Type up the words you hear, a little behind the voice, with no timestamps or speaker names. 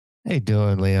How you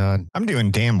doing, Leon? I'm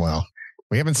doing damn well.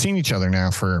 We haven't seen each other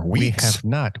now for weeks. We have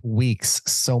not. Weeks.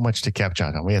 So much to catch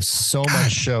on. We have so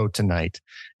much show tonight,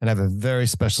 and I have a very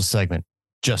special segment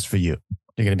just for you.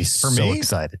 You're going to be so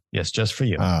excited. Yes, just for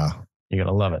you. You're going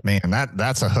to love it. Man,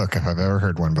 that's a hook if I've ever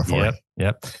heard one before.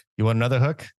 Yep. You want another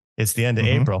hook? It's the end of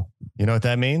April. You know what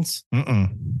that means?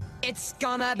 It's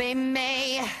gonna be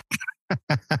May.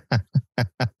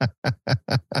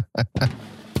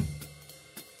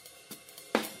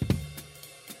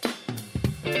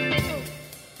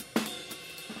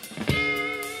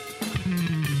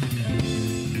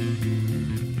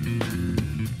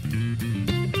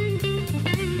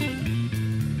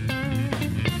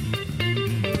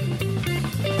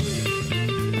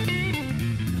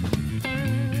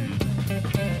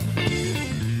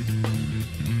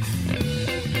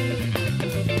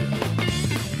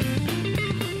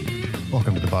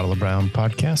 Welcome to the Bottle of Brown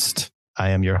podcast. I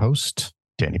am your host,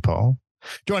 Danny Paul.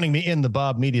 Joining me in the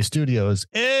Bob Media Studios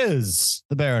is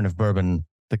the Baron of Bourbon,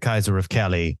 the Kaiser of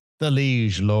Cali, the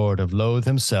Liege Lord of Loathe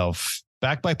himself,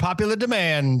 backed by popular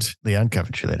demand, Leon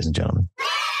Coventry, ladies and gentlemen.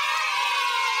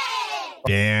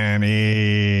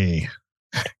 Danny.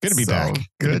 Good to be back.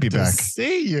 Good to be back.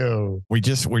 See you. We're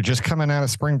just coming out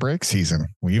of spring break season.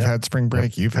 You've had spring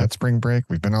break. You've had spring break.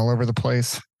 We've been all over the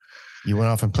place. You went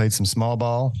off and played some small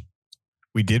ball.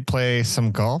 We did play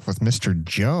some golf with Mr.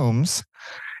 Jones,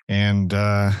 and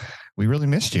we really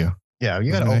missed you. Yeah,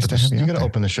 you got to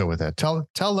open the show with that.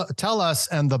 Tell us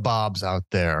and the Bobs out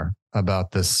there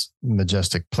about this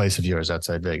majestic place of yours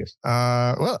outside Vegas.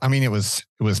 Well, I mean, it was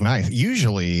nice.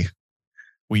 Usually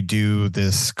we do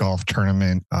this golf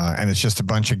tournament, and it's just a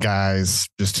bunch of guys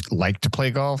just like to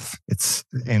play golf.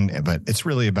 But it's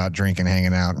really about drinking,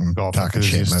 hanging out, and golf talking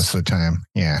shit most of the time.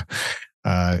 Yeah.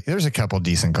 There's a couple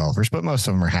decent golfers, but most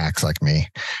of them are hacks like me.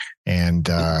 And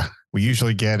we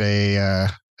usually get an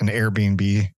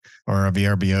Airbnb or a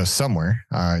VRBO somewhere.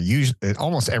 Usually,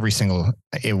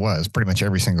 pretty much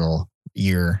every single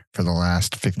year for the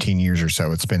last 15 years or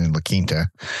so. It's been in La Quinta,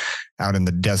 out in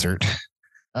the desert.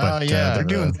 But they're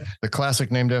doing the classic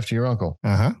named after your uncle.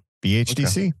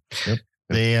 BHDC. Okay.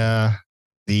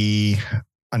 Yep.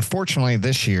 Unfortunately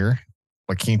this year,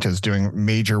 La Quinta is doing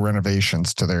major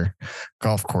renovations to their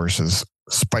golf courses,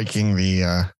 spiking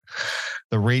the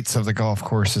rates of the golf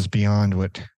courses beyond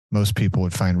what most people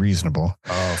would find reasonable.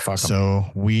 Oh, fuck 'em. So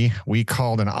we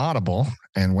called an audible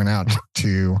and went out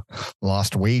to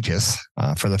Lost Wages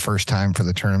for the first time for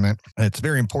the tournament. It's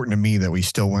very important to me that we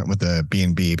still went with the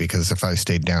B&B, because if I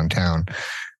stayed downtown,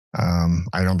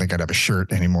 I don't think I'd have a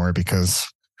shirt anymore because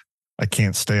I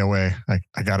can't stay away. I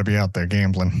got to be out there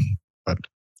gambling,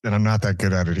 and I'm not that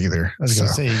good at it either. I was going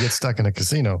to say, you get stuck in a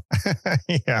casino.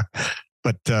 Yeah.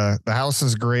 But the house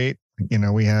is great. You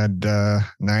know, we had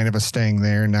 9 of us staying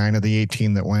there, 9 of the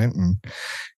 18 that went.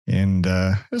 And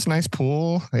it was a nice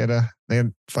pool. They had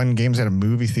fun games. They had a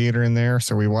movie theater in there.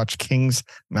 So we watched Kings,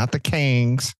 not the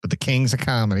Kings, but the Kings of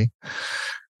Comedy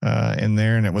in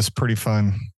there. And it was pretty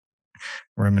fun,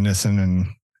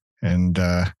 reminiscing and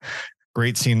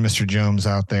great seeing Mr. Jones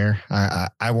out there.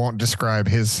 I won't describe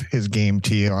his game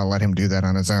to you. I'll let him do that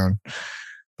on his own.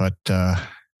 But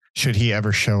should he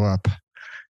ever show up,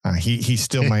 he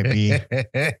still might be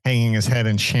hanging his head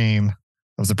in shame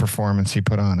of the performance he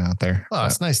put on out there. Oh,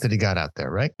 it's nice that he got out there,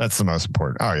 right? That's the most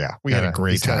important. Oh yeah, we had a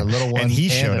great time. Got a little one, and he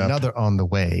showed up. Another on the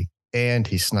way, and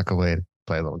he snuck away to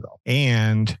play a little golf.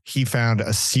 And he found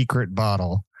a secret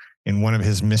bottle in one of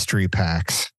his mystery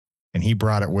packs, and he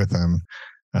brought it with him.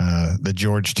 The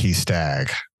George T. Stagg.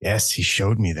 Yes, he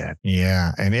showed me that.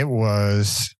 Yeah, and it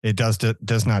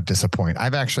does not disappoint.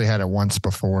 I've actually had it once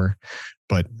before,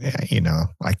 but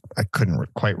I couldn't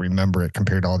quite remember it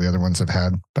compared to all the other ones I've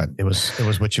had. But it was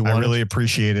what you wanted. I really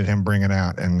appreciated him bringing it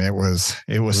out, and it was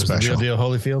special. The real deal,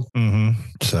 Holyfield.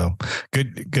 So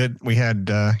good. We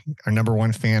had our number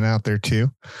one fan out there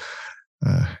too.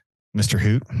 Mr.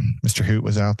 Hoot. Mr. Hoot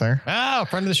was out there. Oh,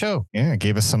 friend of the show. Yeah,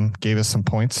 gave us some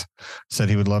points. Said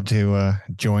he would love to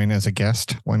join as a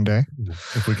guest one day.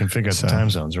 If we can figure out the time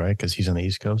zones, right? Because he's on the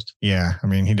East Coast. Yeah, I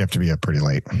mean, he'd have to be up pretty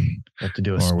late. Have to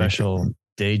do a special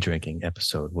day drinking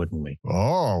episode, wouldn't we?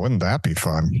 Oh, wouldn't that be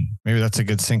fun? Maybe that's a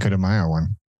good Cinco de Mayo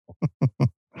one.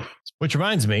 Which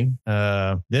reminds me,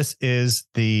 this is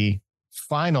the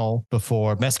final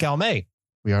before Mezcal May.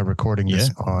 We are recording this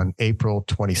on April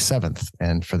 27th.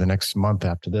 And for the next month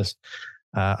after this,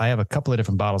 I have a couple of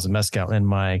different bottles of mezcal in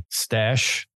my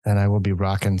stash, and I will be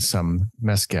rocking some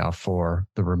mezcal for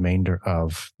the remainder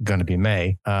of Gonna Be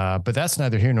May. But that's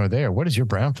neither here nor there. What is your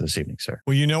brown for this evening, sir?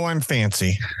 Well, you know I'm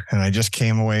fancy, and I just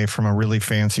came away from a really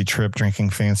fancy trip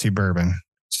drinking fancy bourbon.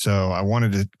 So I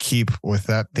wanted to keep with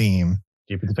that theme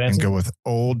Keep it the fancy. And go with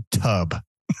Old Tub.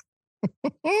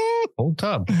 Old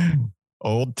Tub.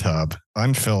 Old Tub.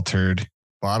 Unfiltered.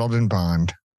 Bottled in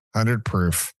bond. 100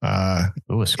 proof.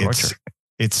 Ooh, a scorcher.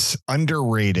 It's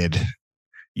underrated.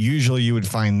 Usually you would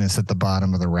find this at the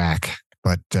bottom of the rack,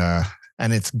 but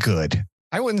and it's good.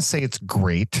 I wouldn't say it's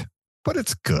great, but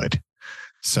it's good.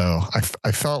 So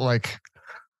I felt like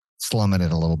slumming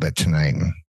it a little bit tonight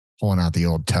and pulling out the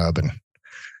Old Tub and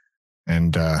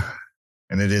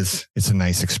it's a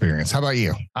nice experience. How about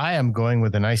you? I am going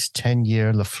with a nice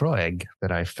 10-year Lafroig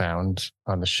that I found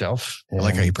on the shelf. I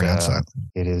like how you pronounce that.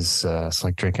 It is, it's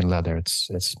like drinking leather.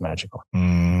 It's magical.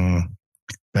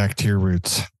 Back to your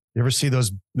roots. You ever see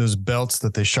those belts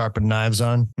that they sharpen knives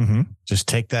on? Mm-hmm. Just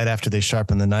take that after they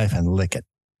sharpen the knife and lick it.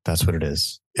 That's what it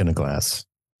is in a glass.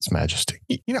 It's majesty.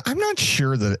 You know, I'm not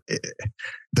sure that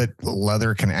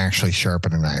leather can actually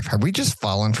sharpen a knife. Have we just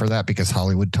fallen for that because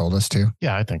Hollywood told us to?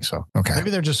 Yeah, I think so. Okay.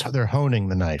 Maybe they're honing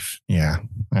the knife. Yeah.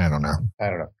 I don't know.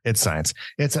 It's science.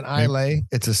 It's an Islay.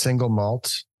 It's a single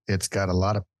malt. It's got a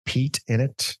lot of peat in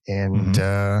it, and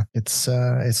it's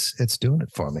doing it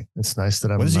for me. It's nice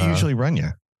that I'm. What does it usually run you?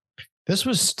 This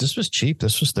was cheap.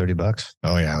 This was $30.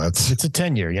 Oh yeah, it's a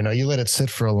 10-year. You know, you let it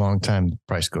sit for a long time, the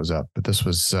price goes up. But this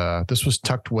was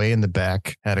tucked way in the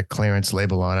back, had a clearance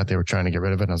label on it. They were trying to get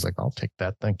rid of it. And I was like, I'll take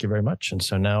that. Thank you very much. And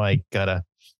so now I got a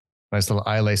nice little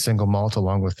Islay single malt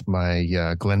along with my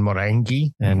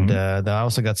Glenmorangie, and I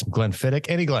also got some Glenfiddich.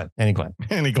 Any Glen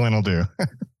will do.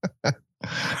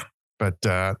 But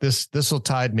this will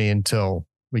tide me until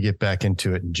we get back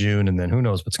into it in June, and then who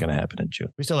knows what's going to happen in June.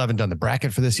 We still haven't done the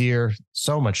bracket for this year.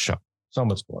 So much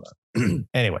going on.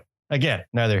 Anyway, again,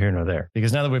 neither here nor there,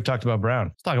 because now that we've talked about Brown,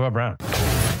 let's talk about Brown.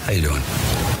 How you doing?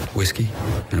 Whiskey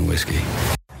and whiskey.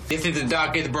 This is the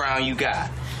darkest brown you got.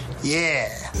 Yeah.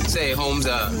 Say, Holmes,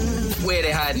 where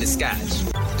they hiding the scotch?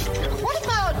 What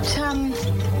about,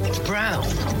 Brown.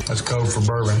 That's code for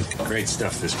bourbon. Great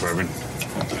stuff, this bourbon.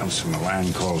 It comes from a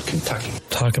land called Kentucky.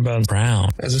 Talk about Brown.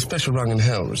 There's a special rung in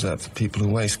hell reserved for people who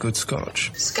waste good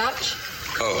scotch. Scotch?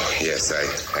 Oh, yes,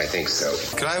 I think so.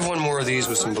 Could I have one more of these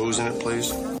with some booze in it,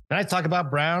 please? Tonight's Talk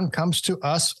About Brown comes to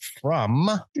us from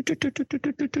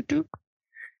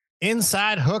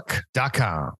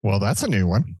InsideHook.com. Well, that's a new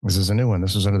one. This is a new one.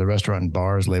 This is under the restaurant and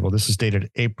bars label. This is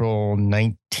dated April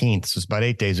 19th. So it's about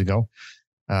 8 days ago.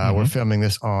 We're filming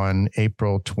this on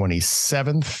April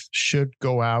 27th. Should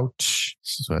go out.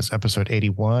 So that's episode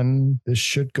 81. This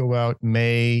should go out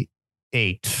May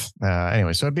 8th.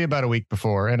 Anyway, so it'd be about a week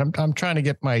before. And I'm trying to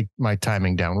get my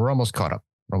timing down. We're almost caught up.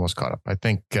 I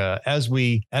think as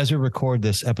we record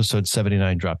this, episode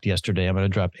 79 dropped yesterday. I'm going to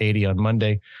drop 80 on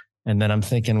Monday. And then I'm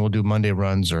thinking we'll do Monday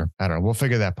runs, or I don't know. We'll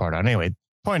figure that part out. Anyway, the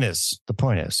point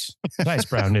is, nice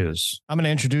Brown news. I'm going to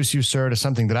introduce you, sir, to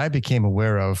something that I became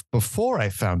aware of before I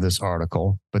found this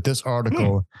article, but this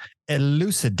article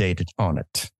elucidated on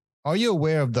it. Are you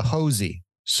aware of the Hosey,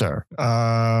 sir?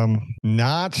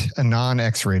 Not a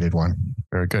non-X-rated one.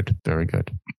 Very good.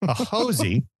 A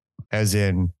Hosey, as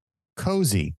in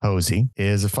cozy Hosey,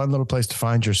 is a fun little place to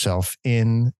find yourself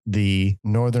in the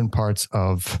northern parts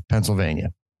of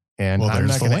Pennsylvania. And I'm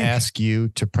not going to ask you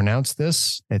to pronounce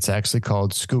this. It's actually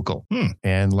called Schuylkill.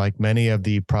 And like many of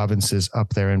the provinces up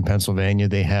there in Pennsylvania,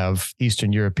 they have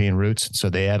Eastern European roots. So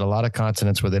they add a lot of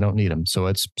consonants where they don't need them. So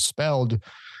it's spelled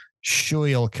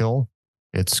Schuylkill.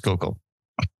 It's Schuylkill.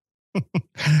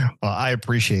 Well, I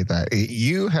appreciate that.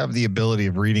 You have the ability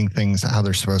of reading things how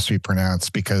they're supposed to be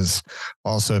pronounced because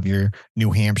also of your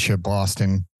New Hampshire,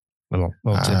 Boston. Little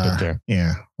tidbit there.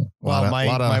 Yeah. Well,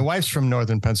 my wife's from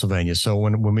northern Pennsylvania, so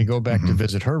when we go back to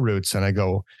visit her roots, and I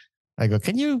go,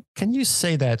 can you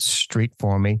say that street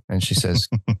for me? And she says,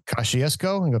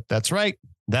 Kosciuszko. I go, that's right.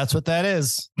 That's what that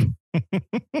is.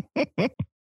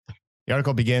 The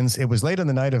article begins, it was late on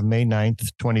the night of May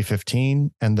 9th,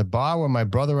 2015, and the bar where my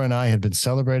brother and I had been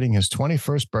celebrating his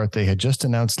 21st birthday had just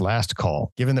announced last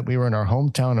call. Given that we were in our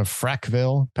hometown of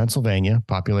Frackville, Pennsylvania,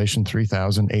 population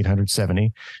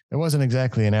 3,870, there wasn't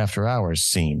exactly an after-hours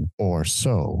scene, or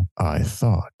so I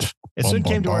thought. It soon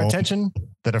came to our attention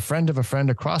that a friend of a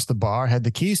friend across the bar had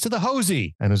the keys to the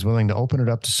Hosey and was willing to open it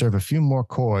up to serve a few more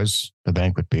Coors, the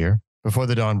banquet beer, before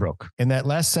the dawn broke. And that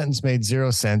last sentence made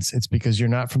zero sense. It's because you're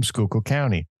not from Schuylkill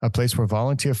County, a place where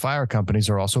volunteer fire companies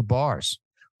are also bars,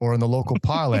 or in the local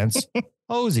parlance,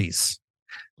 Hosies.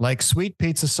 Like sweet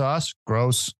pizza sauce,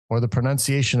 gross, or the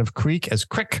pronunciation of creek as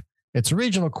crick. It's a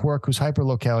regional quirk whose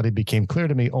hyperlocality became clear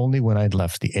to me only when I'd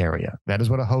left the area. That is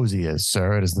what a Hosey is,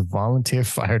 sir. It is the volunteer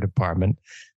fire department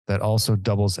that also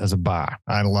doubles as a bar.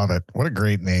 I love it. What a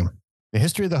great name. The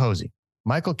history of the Hosey.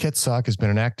 Michael Kitsock has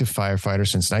been an active firefighter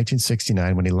since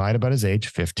 1969 when he lied about his age,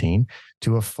 15,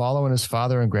 to follow in his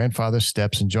father and grandfather's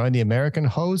steps and joined the American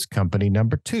Hose Company No.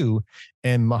 2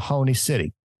 in Mahoney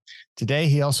City. Today,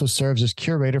 he also serves as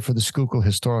curator for the Schuylkill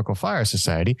Historical Fire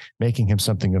Society, making him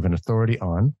something of an authority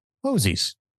on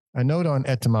hosies. A note on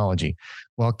etymology.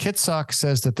 While Kitsock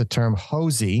says that the term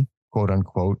hosey, quote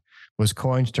unquote, was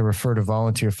coined to refer to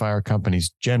volunteer fire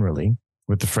companies generally,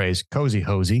 with the phrase cozy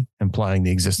hosey implying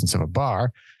the existence of a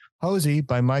bar, hosey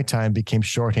by my time became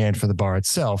shorthand for the bar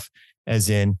itself, as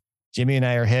in, Jimmy and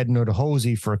I are heading to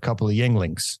hosey for a couple of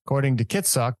yinglings. According to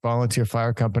Kitsock, volunteer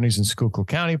fire companies in Schuylkill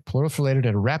County proliferated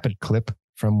at a rapid clip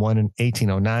from one in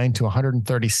 1809 to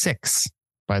 136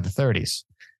 by the 30s.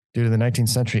 Due to the 19th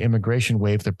century immigration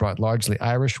wave that brought largely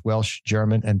Irish, Welsh,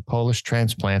 German, and Polish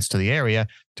transplants to the area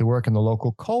to work in the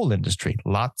local coal industry.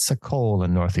 Lots of coal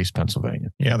in Northeast Pennsylvania.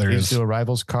 Yeah, there is. These new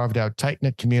arrivals carved out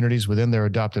tight-knit communities within their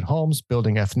adopted homes,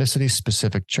 building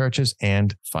ethnicity-specific churches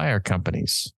and fire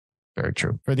companies. Very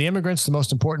true. For the immigrants, the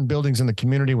most important buildings in the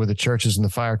community were the churches and the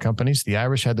fire companies. The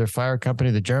Irish had their fire company.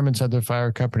 The Germans had their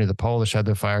fire company. The Polish had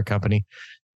their fire company.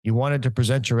 You wanted to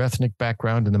present your ethnic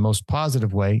background in the most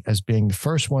positive way as being the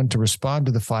first one to respond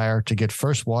to the fire, to get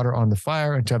first water on the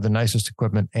fire, and to have the nicest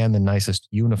equipment and the nicest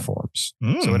uniforms.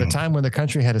 So at a time when the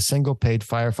country had a single paid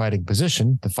firefighting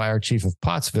position, the fire chief of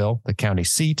Pottsville, the county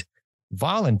seat,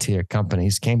 volunteer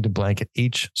companies came to blanket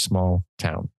each small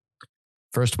town.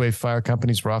 First wave fire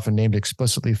companies were often named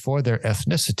explicitly for their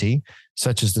ethnicity,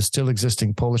 such as the still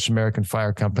existing Polish American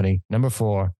Fire Company, No.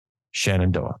 4,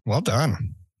 Shenandoah. Well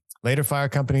done. Later fire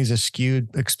companies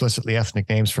eschewed explicitly ethnic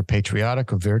names for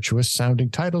patriotic or virtuous sounding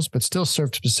titles, but still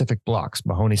served specific blocks.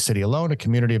 Mahoney City alone, a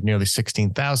community of nearly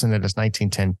 16,000 at its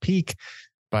 1910 peak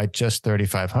by just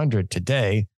 3,500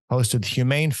 today, hosted the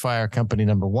Humane Fire Company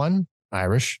No. 1,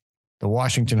 Irish, the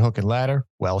Washington Hook and Ladder,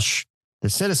 Welsh, the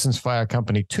Citizens Fire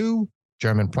Company 2,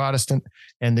 German Protestant,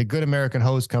 and the Good American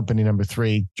Hose Company No.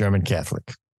 3, German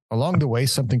Catholic. Along the way,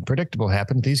 something predictable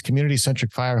happened. These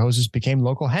community-centric fire hoses became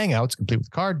local hangouts, complete with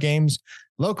card games,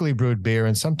 locally brewed beer,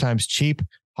 and sometimes cheap,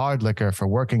 hard liquor for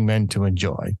working men to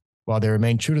enjoy. While they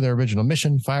remained true to their original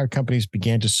mission, fire companies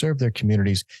began to serve their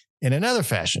communities in another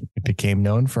fashion. It became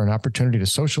known for an opportunity to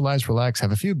socialize, relax,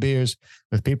 have a few beers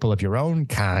with people of your own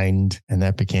kind, and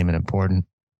that became an important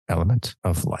element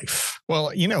of life.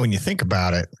 Well, you know, when you think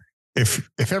about it,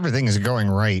 if everything is going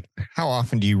right, how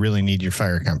often do you really need your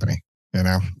fire company? You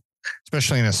know,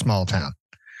 especially in a small town.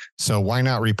 So why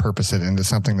not repurpose it into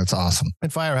something that's awesome?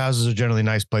 And firehouses are generally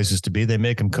nice places to be. They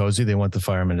make them cozy. They want the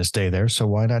firemen to stay there. So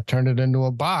why not turn it into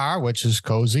a bar, which is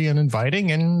cozy and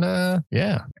inviting? And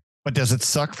yeah. But does it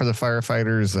suck for the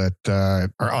firefighters that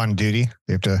are on duty?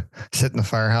 They have to sit in the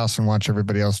firehouse and watch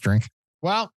everybody else drink?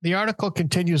 Well, the article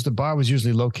continues. The bar was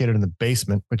usually located in the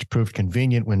basement, which proved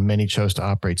convenient when many chose to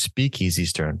operate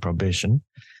speakeasies during Prohibition.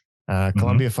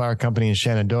 Columbia Fire Company in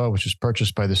Shenandoah, which was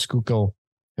purchased by the Schuylkill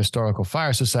Historical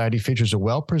Fire Society, features a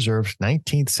well-preserved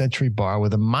 19th century bar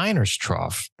with a miner's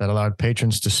trough that allowed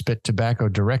patrons to spit tobacco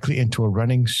directly into a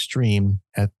running stream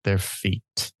at their feet.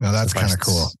 Now that's kind of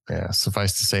cool. Yeah,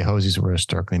 suffice to say, hosies were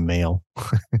historically male.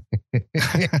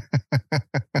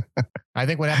 I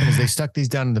think what happened is they stuck these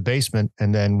down in the basement,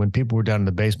 and then when people were down in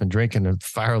the basement drinking, the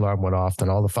fire alarm went off, then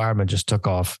all the firemen just took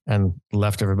off and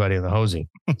left everybody in the hosey.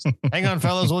 Hang on,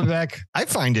 fellas, we'll be back. I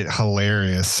find it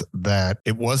hilarious that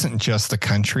it wasn't just the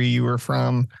country you were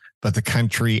from, but the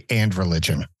country and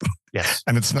religion. Yes.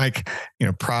 And it's like, you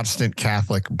know, Protestant,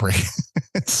 Catholic,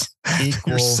 it's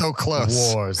equal. You're so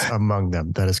close. Wars among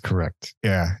them. That is correct.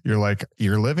 Yeah. You're like,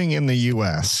 you're living in the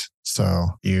U.S., so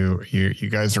you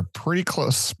guys are pretty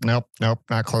close. Nope,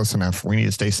 not close enough. We need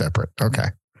to stay separate. Okay.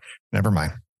 Never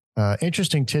mind.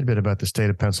 Interesting tidbit about the state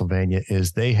of Pennsylvania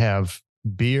is they have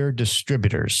beer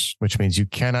distributors, which means you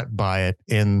cannot buy it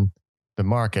in the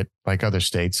market like other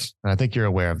states. And I think you're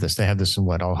aware of this. They have this in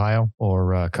what, Ohio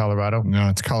or Colorado? No,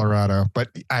 it's Colorado. But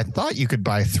I thought you could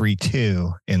buy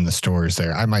 3-2 in the stores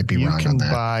there. I might be wrong on that. You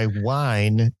can buy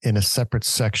wine in a separate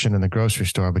section in the grocery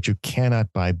store, but you cannot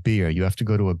buy beer. You have to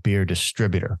go to a beer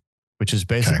distributor, which is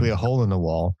basically a hole in the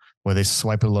wall where they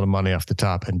swipe a little money off the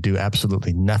top and do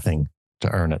absolutely nothing to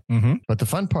earn it. Mm-hmm. But the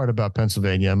fun part about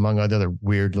Pennsylvania, among other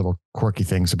weird little quirky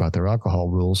things about their alcohol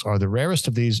rules, are the rarest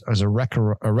of these is a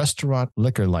restaurant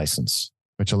liquor license,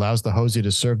 which allows the hosey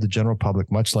to serve the general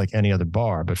public much like any other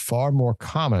bar. But far more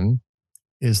common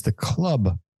is the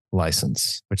club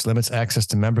license, which limits access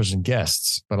to members and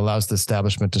guests, but allows the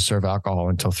establishment to serve alcohol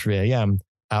until 3 a.m.,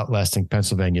 outlasting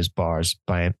Pennsylvania's bars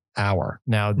by an hour.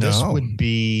 Now, this would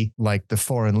be like the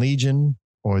Foreign Legion,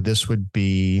 or this would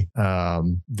be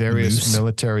various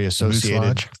military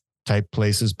associated type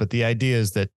places. But the idea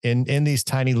is that in these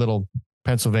tiny little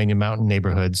Pennsylvania mountain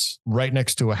neighborhoods, right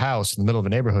next to a house in the middle of a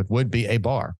neighborhood would be a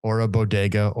bar or a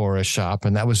bodega or a shop.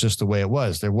 And that was just the way it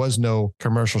was. There was no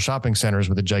commercial shopping centers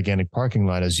with a gigantic parking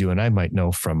lot, as you and I might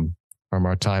know from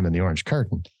our time in the Orange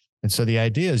Curtain. And so the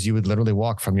idea is you would literally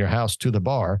walk from your house to the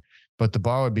bar, but the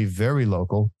bar would be very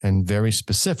local and very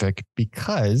specific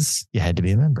because you had to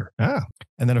be a member. Oh.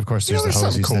 And then, of course, there's the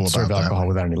hosies cool that serve about that. alcohol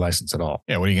without any license at all.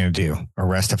 Yeah, what are you going to do?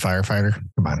 Arrest a firefighter?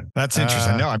 Come on. That's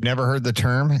interesting. No, I've never heard the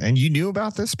term. And you knew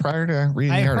about this prior to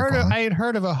reading the article? I had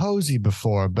heard of a hosey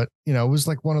before, but, you know, it was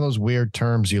like one of those weird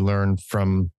terms you learn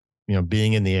from, you know,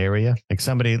 being in the area. Like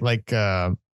somebody like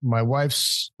my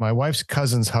wife's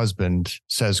cousin's husband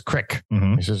says crick.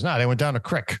 Mm-hmm. He says, no, they went down a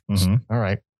crick. Mm-hmm. All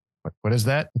right. What is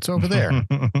that? It's over there.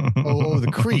 Oh,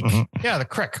 the creek. Yeah, the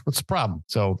creek. What's the problem?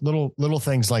 So little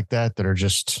things like that are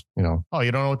just, you know, oh,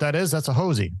 you don't know what that is? That's a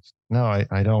hosey. No, I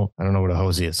don't know what a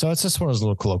hosey is. So it's just one of those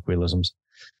little colloquialisms.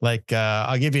 Like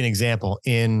I'll give you an example.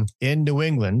 In New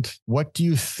England, what do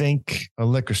you think a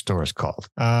liquor store is called?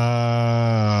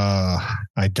 I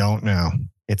don't know.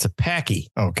 It's a packy.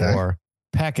 Okay. Or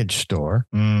package store,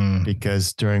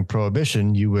 because during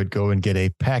Prohibition, you would go and get a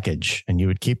package and you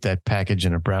would keep that package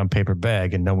in a brown paper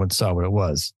bag and no one saw what it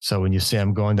was. So when you say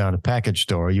I'm going down a package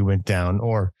store, you went down,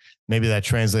 or maybe that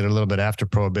translated a little bit after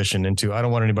Prohibition into, I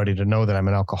don't want anybody to know that I'm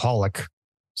an alcoholic,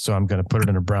 so I'm going to put it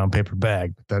in a brown paper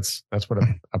bag. That's what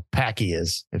a packy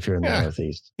is if you're in the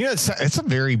Northeast. You know, it's a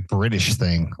very British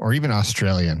thing, or even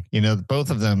Australian. You know,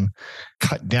 both of them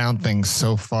cut down things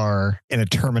so far in a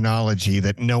terminology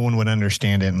that no one would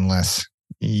understand it unless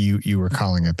you were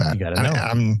calling it that. You got to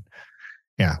know.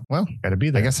 Yeah, well, got to be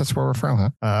there. I guess that's where we're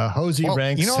from, huh? Hosey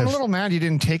ranks. You know, I'm a little mad you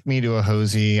didn't take me to a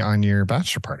hosey on your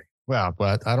bachelor party. Well,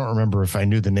 but I don't remember if I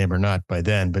knew the name or not by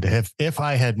then. But if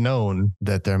I had known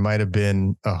that there might have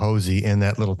been a hosey in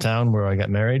that little town where I got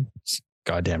married,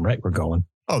 goddamn right we're going.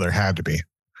 Oh, there had to be.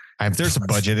 If there's a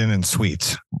budget in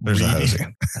suites, there's a hosey.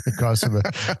 The cost of a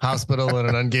hospital and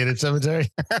an ungated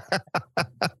cemetery.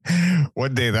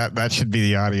 One day that should be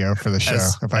the audio for the show.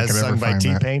 If I could ever find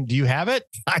T-Pain. Do you have it?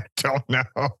 I don't know.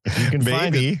 If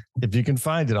you can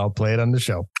find it, I'll play it on the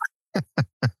show.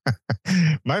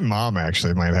 My mom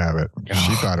actually might have it.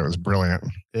 She thought it was brilliant.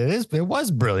 It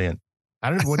was brilliant. I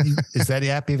don't know. Is that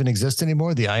app even exist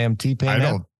anymore? The IMT I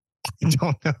app?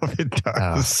 don't know if it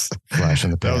does. Flash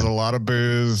in the pan. That was a lot of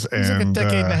booze. It was like a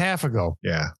decade and a half ago.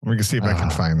 Yeah. We can see if I can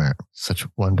find that. Such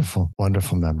wonderful,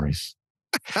 wonderful memories.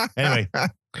 Anyway,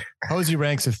 hosey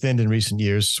ranks have thinned in recent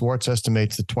years. Swartz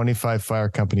estimates that 25 fire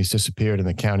companies disappeared in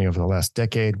the county over the last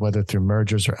decade, whether through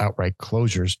mergers or outright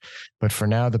closures. But for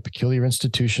now, the peculiar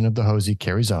institution of the hosey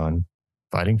carries on,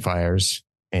 fighting fires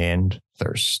and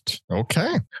thirst.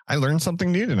 Okay. I learned something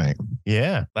new tonight.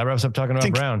 Yeah. That wraps up talking about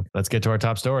Brown. Let's get to our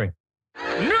top story.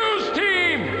 News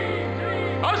team,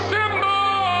 assemble!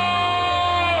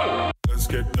 Let's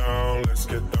get down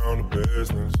to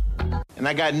business. And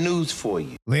I got news for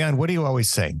you. Leon, what do you always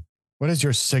say? What is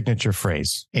your signature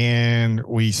phrase? And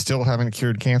we still haven't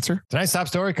cured cancer. Tonight's top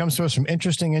story comes to us from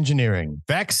Interesting Engineering.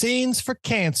 Vaccines for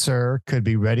cancer could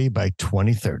be ready by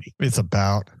 2030. It's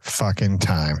about fucking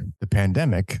time. The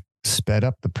pandemic sped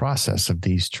up the process of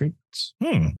these treatments.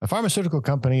 A pharmaceutical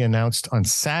company announced on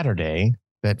Saturday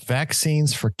that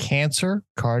vaccines for cancer,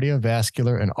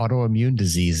 cardiovascular, and autoimmune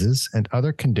diseases and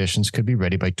other conditions could be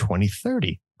ready by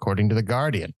 2030. According to The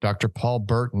Guardian, Dr. Paul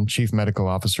Burton, chief medical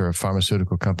officer of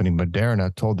pharmaceutical company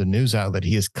Moderna, told the news outlet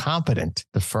he is confident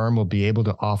the firm will be able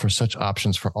to offer such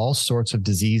options for all sorts of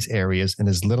disease areas in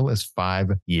as little as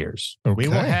 5 years. Okay. We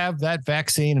will have that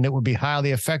vaccine and it will be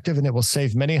highly effective and it will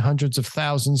save many hundreds of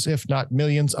thousands, if not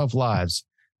millions of lives.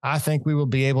 I think we will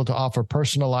be able to offer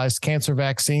personalized cancer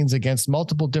vaccines against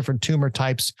multiple different tumor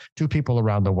types to people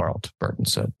around the world, Burton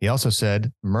said. He also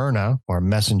said mRNA, or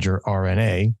messenger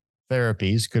RNA,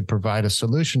 therapies could provide a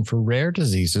solution for rare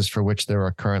diseases for which there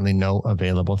are currently no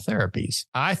available therapies.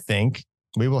 I think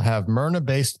we will have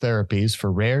mRNA-based therapies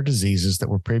for rare diseases that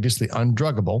were previously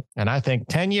undruggable. And I think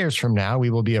 10 years from now, we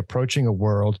will be approaching a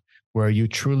world where you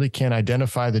truly can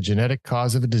identify the genetic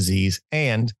cause of a disease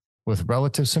and, with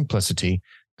relative simplicity,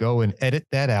 go and edit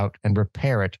that out and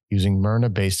repair it using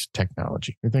mRNA-based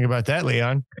technology. What do you think about that,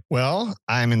 Leon? Well,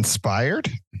 I'm inspired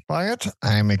by it.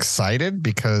 I'm excited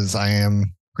because I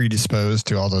am predisposed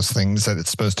to all those things that it's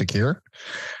supposed to cure.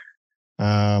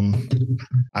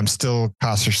 I'm still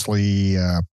cautiously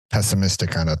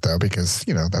pessimistic on it, though, because,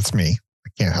 you know, that's me. I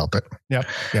can't help it. Yep.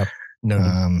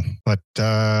 No. But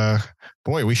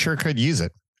boy, we sure could use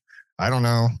it. I don't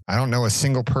know a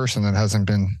single person that hasn't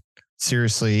been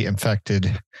seriously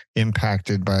impacted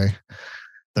by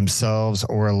themselves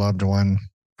or a loved one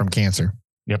from cancer.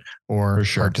 Yep. Or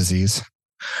heart disease.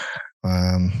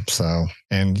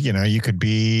 And you could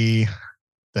be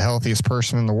the healthiest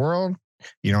person in the world.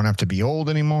 You don't have to be old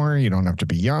anymore. You don't have to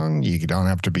be young. You don't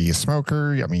have to be a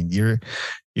smoker. I mean,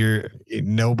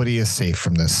 nobody is safe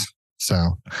from this.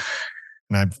 So,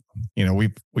 and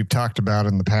we've talked about it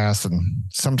in the past, and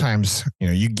sometimes,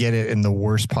 you get it in the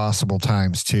worst possible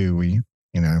times too.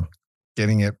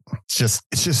 Getting it, it's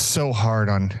just so hard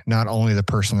on not only the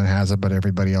person that has it, but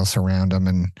everybody else around them.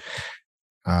 And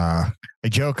I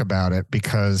joke about it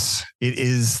because it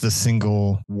is the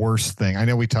single worst thing. I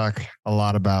know we talk a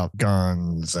lot about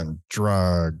guns and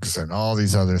drugs and all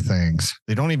these other things.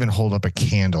 They don't even hold up a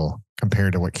candle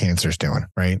compared to what cancer's doing,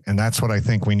 right? And that's what I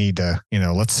think we need to,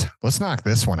 let's knock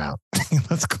this one out.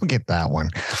 Let's go get that one,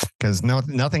 because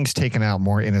nothing's taken out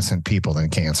more innocent people than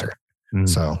cancer.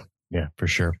 So. Yeah, for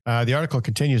sure. The article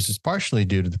continues, it's partially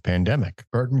due to the pandemic.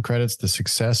 Burton credits the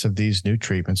success of these new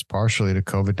treatments partially to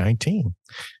COVID-19.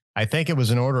 I think it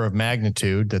was an order of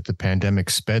magnitude that the pandemic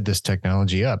sped this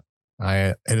technology up.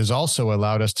 It has also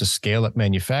allowed us to scale up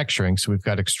manufacturing, so we've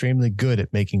got extremely good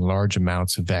at making large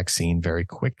amounts of vaccine very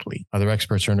quickly. Other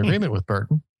experts are in agreement with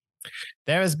Burton.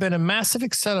 There has been a massive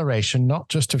acceleration, not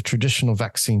just of traditional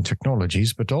vaccine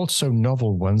technologies, but also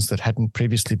novel ones that hadn't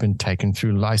previously been taken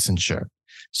through licensure.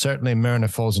 Certainly, Myrna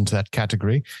falls into that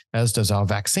category, as does our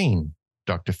vaccine.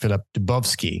 Dr. Philip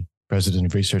Dubovsky, President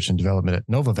of Research and Development at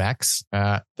Novavax.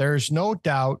 There's no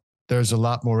doubt there's a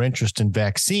lot more interest in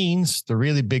vaccines. The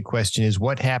really big question is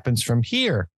what happens from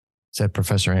here, said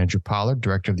Professor Andrew Pollard,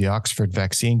 Director of the Oxford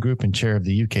Vaccine Group and Chair of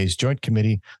the UK's Joint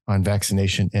Committee on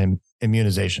Vaccination and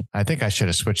Immunization. I think I should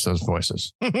have switched those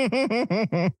voices.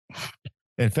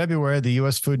 In February, the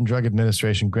U.S. Food and Drug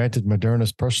Administration granted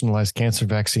Moderna's personalized cancer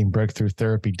vaccine breakthrough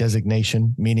therapy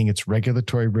designation, meaning its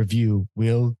regulatory review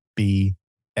will be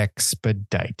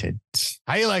expedited.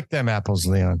 How you like them apples,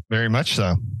 Leon? Very much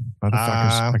so.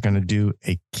 Motherfuckers are going to do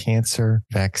a cancer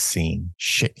vaccine.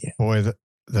 Shit, yeah. Boy,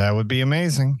 that would be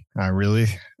amazing.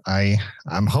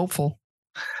 I'm hopeful.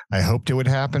 I hoped it would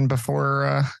happen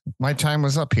before my time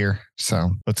was up here.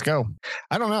 So let's go.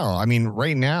 I don't know. I mean,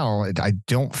 right now, I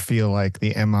don't feel like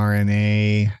the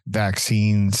mRNA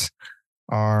vaccines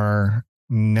are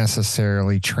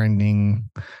necessarily trending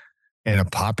in a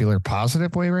popular,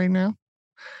 positive way right now.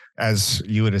 As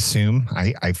you would assume,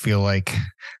 I feel like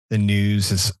the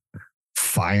news is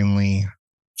finally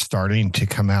starting to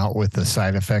come out with the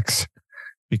side effects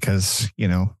because,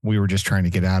 we were just trying to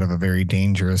get out of a very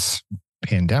dangerous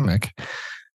pandemic.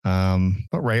 But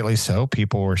rightly so.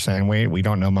 People were saying, wait, we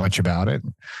don't know much about it.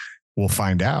 We'll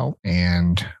find out.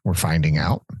 And we're finding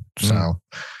out. So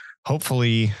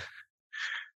hopefully,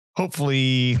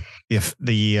 if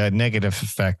the negative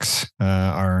effects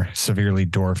are severely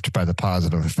dwarfed by the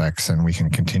positive effects, and we can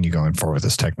continue going forward with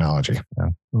this technology. Yeah.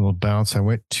 A little bounce. I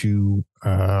went to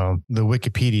the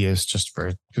Wikipedia's just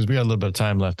because we got a little bit of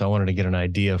time left. I wanted to get an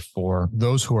idea for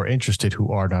those who are interested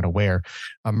who are not aware.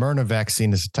 A Myrna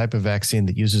vaccine is a type of vaccine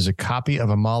that uses a copy of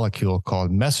a molecule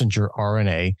called messenger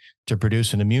RNA to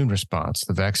produce an immune response.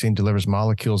 The vaccine delivers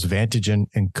molecules of antigen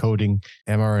encoding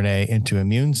mRNA into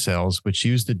immune cells, which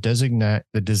use the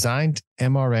designed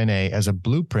mRNA as a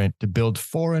blueprint to build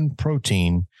foreign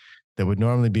protein that would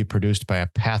normally be produced by a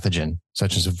pathogen,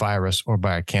 such as a virus or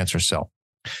by a cancer cell.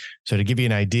 So to give you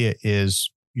an idea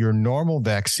is your normal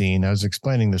vaccine, I was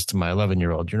explaining this to my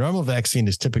 11-year-old, your normal vaccine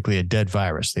is typically a dead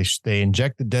virus. They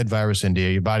inject the dead virus into you.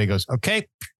 Your body goes, okay,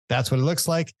 that's what it looks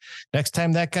like. Next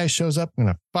time that guy shows up, I'm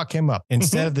going to fuck him up.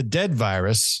 Instead of the dead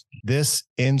virus, this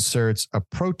inserts a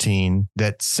protein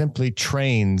that simply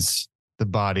trains the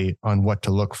body on what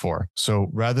to look for. So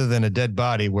rather than a dead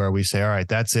body where we say, all right,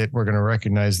 that's it, we're going to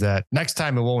recognize that next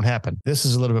time it won't happen. This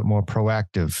is a little bit more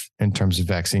proactive in terms of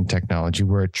vaccine technology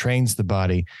where it trains the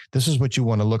body. This is what you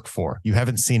want to look for. You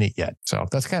haven't seen it yet. So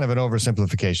that's kind of an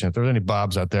oversimplification. If there's any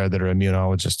Bobs out there that are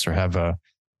immunologists or have a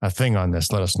thing on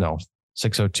this, let us know.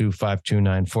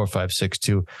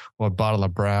 602-529-4562 or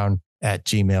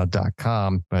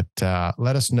bottleofbrown@gmail.com. But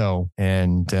let us know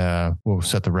and we'll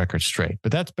set the record straight.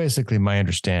 But that's basically my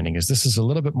understanding is this is a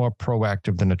little bit more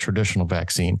proactive than a traditional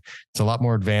vaccine. It's a lot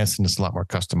more advanced and it's a lot more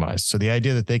customized. So the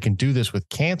idea that they can do this with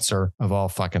cancer of all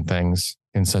fucking things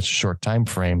in such a short time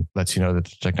frame lets you know that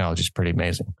the technology is pretty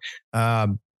amazing.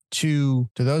 To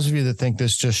those of you that think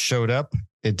this just showed up,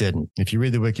 it didn't. If you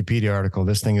read the Wikipedia article,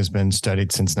 this thing has been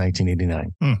studied since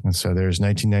 1989. And so there's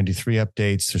 1993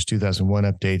 updates, there's 2001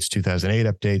 updates, 2008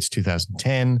 updates,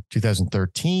 2010,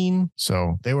 2013.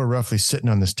 So they were roughly sitting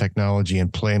on this technology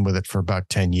and playing with it for about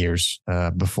 10 years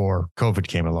before COVID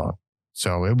came along.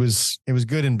 So it was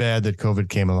good and bad that COVID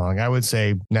came along. I would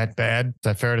say net bad. Is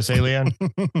that fair to say, Leon?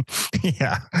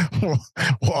 Yeah.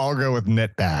 We'll all go with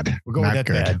net bad. We'll go with net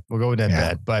bad. We'll go with net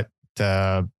bad. But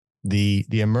the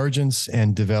emergence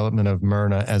and development of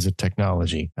Myrna as a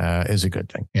technology is a good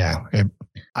thing. Yeah.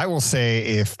 I will say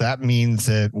if that means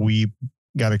that we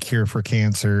got a cure for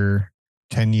cancer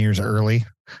 10 years early,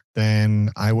 then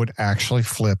I would actually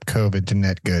flip COVID to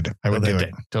net good. I would do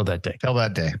it. Till that day. That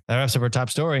wraps up our top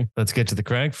story. Let's get to the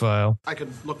crank file. I could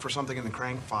look for something in the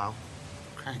crank file.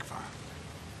 Crank file.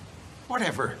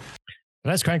 Whatever.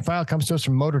 Tonight's crank file comes to us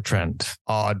from Motor Trend.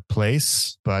 Odd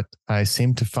place, but I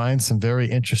seem to find some very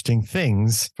interesting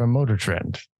things from Motor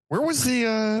Trend. Where was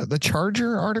the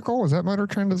Charger article? Was that Motor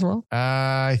Trend as well?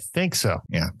 I think so.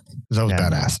 Yeah. That was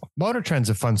badass. Motor Trend's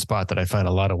a fun spot that I find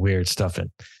a lot of weird stuff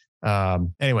in.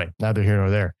 Anyway, neither here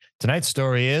nor there. Tonight's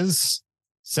story is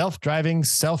self-driving,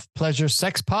 self-pleasure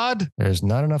sex pod. There's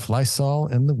not enough Lysol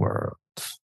in the world.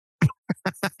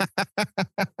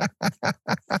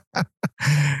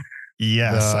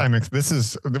 Yes,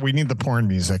 we need the porn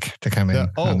music to come in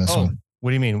on this one.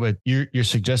 What do you mean? What you're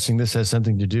suggesting this has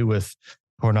something to do with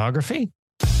pornography?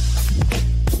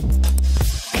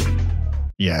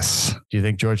 Yes. Do you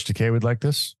think George Takei would like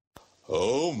this?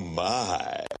 Oh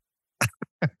my.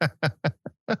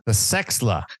 The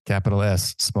Sexla, capital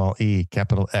S, small e,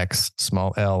 capital X,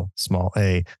 small L, small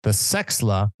a. The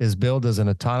Sexla is billed as an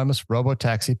autonomous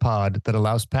robotaxi pod that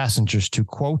allows passengers to,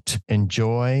 quote,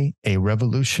 enjoy a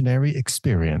revolutionary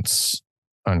experience,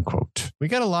 unquote. We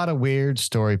got a lot of weird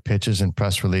story pitches and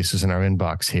press releases in our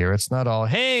inbox here. It's not all,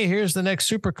 hey, here's the next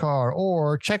supercar,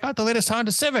 or check out the latest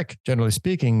Honda Civic. Generally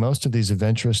speaking, most of these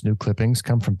adventurous new clippings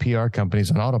come from PR companies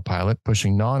on autopilot,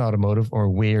 pushing non-automotive or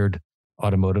weird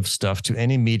automotive stuff to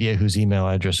any media whose email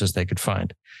addresses they could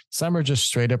find. Some are just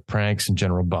straight up pranks and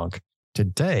general bunk.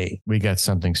 Today, we got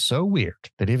something so weird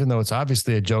that even though it's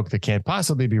obviously a joke that can't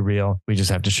possibly be real, we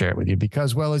just have to share it with you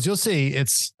because, well, as you'll see,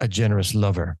 it's a generous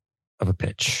lover of a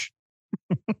pitch.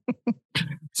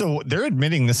 So they're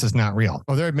admitting this is not real.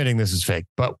 Oh, they're admitting this is fake,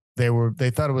 but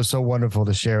they thought it was so wonderful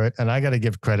to share it. And I got to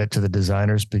give credit to the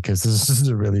designers because this is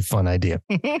a really fun idea.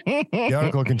 The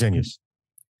article continues.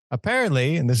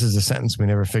 Apparently, and this is a sentence we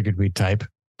never figured we'd type,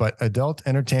 but adult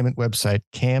entertainment website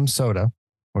Cam Soda,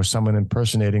 or someone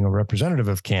impersonating a representative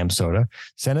of Cam Soda,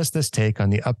 sent us this take on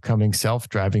the upcoming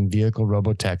self-driving vehicle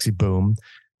robotaxi boom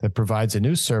that provides a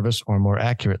new service, or more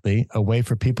accurately, a way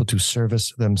for people to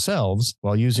service themselves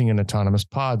while using an autonomous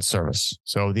pod service.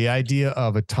 So the idea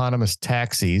of autonomous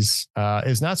taxis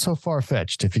is not so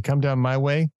far-fetched. If you come down my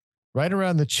way, right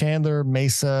around the Chandler,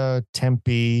 Mesa,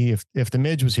 Tempe, if the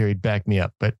Midge was here, he'd back me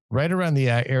up. But right around the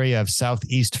area of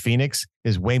Southeast Phoenix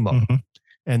is Waymo. Mm-hmm.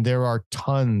 And there are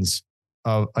tons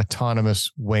of autonomous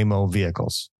Waymo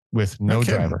vehicles with no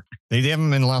driver. They have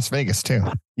them in Las Vegas too.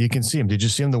 You can see them. Did you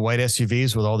see them, the white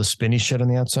SUVs with all the spinny shit on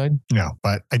the outside? No,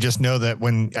 but I just know that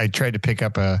when I tried to pick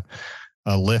up a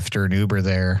Lyft or an Uber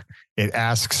there, it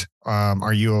asks,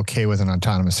 are you okay with an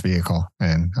autonomous vehicle?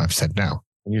 And I've said no.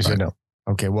 And you said no.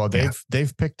 Okay, well,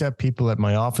 they've picked up people at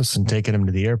my office and taken them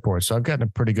to the airport, so I've gotten a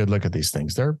pretty good look at these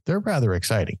things. They're rather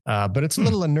exciting, but it's a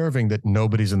little unnerving that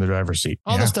nobody's in the driver's seat.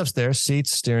 All the stuff's there: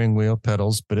 seats, steering wheel,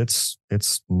 pedals, but it's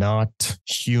not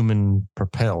human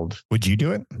propelled. Would you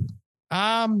do it?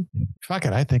 Fuck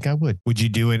it, I think I would. Would you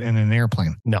do it in an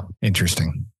airplane? No.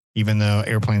 Interesting. Even though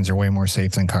airplanes are way more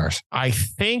safe than cars. I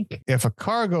think if a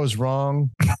car goes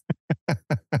wrong.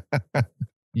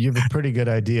 You have a pretty good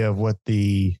idea of what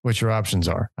your options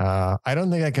are. I don't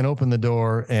think I can open the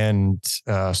door and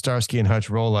Starsky and Hutch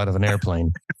roll out of an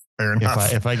airplane. Fair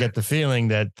enough. If I get the feeling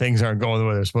that things aren't going the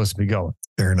way they're supposed to be going.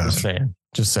 Fair enough.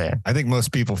 Just saying. I think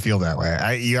most people feel that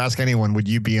way. You ask anyone, would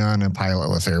you be on a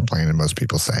pilotless airplane? And most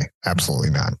people say, absolutely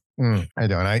not. I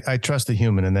don't. I trust the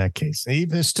human in that case.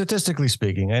 Even statistically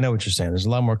speaking, I know what you're saying. There's a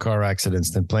lot more car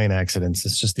accidents than plane accidents.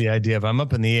 It's just the idea of I'm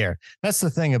up in the air. That's the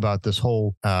thing about this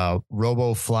whole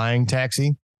robo flying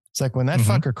taxi. It's like when that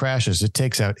fucker crashes, it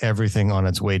takes out everything on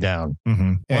its way down.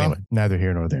 Mm-hmm. Anyway, neither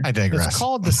here nor there. I digress. It's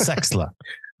called the Sexla.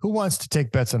 Who wants to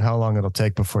take bets on how long it'll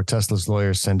take before Tesla's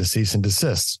lawyers send a cease and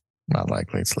desist? Not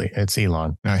likely. It's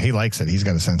Elon. No, he likes it. He's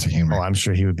got a sense of humor. Oh, I'm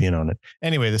sure he would be in on it.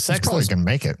 Anyway, the Sexla probably can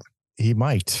make it. He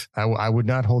might. I would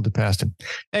not hold it past him.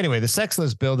 Anyway, the Sexla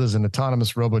is billed as an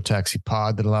autonomous robotaxi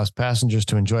pod that allows passengers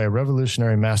to enjoy a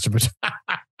revolutionary masturbatory.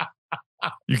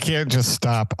 You can't just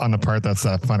stop on the part that's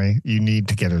not funny. You need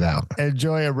to get it out.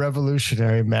 Enjoy a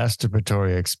revolutionary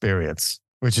masturbatory experience.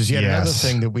 Which is yet another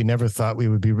thing that we never thought we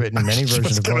would be written in any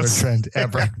version of Motor Trend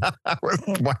ever.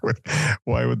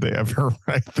 Why would they ever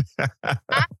write that?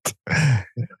 Have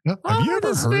you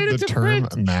ever heard the term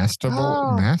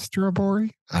masturbatory?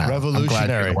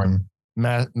 Revolutionary.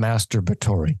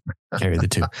 Masturbatory. Carry the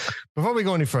two. Before we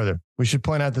go any further, we should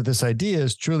point out that this idea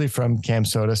is truly from Cam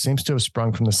Soda, seems to have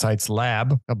sprung from the site's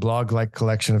Lab, a blog-like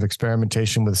collection of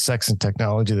experimentation with sex and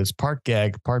technology that's part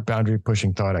gag, part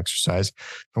boundary-pushing thought exercise.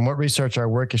 From what research our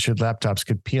work issued laptops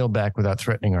could peel back without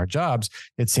threatening our jobs,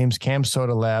 it seems Cam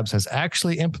Soda Labs has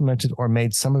actually implemented or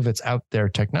made some of its out-there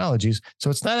technologies, so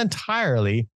it's not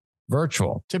entirely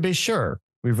virtual. To be sure,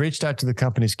 we've reached out to the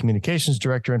company's communications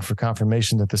director and for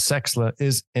confirmation that the Sexla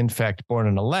is in fact born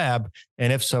in a lab,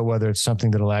 and if so, whether it's something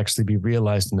that will actually be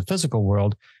realized in the physical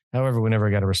world. However, we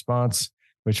never got a response,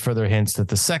 which further hints that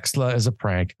the Sexla is a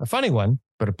prank, a funny one,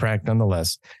 but a prank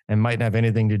nonetheless, and mightn't have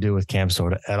anything to do with Cam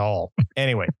Soda at all.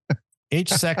 Anyway, each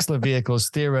Sexla vehicle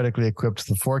is theoretically equipped with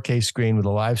a 4K screen with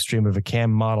a live stream of a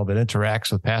cam model that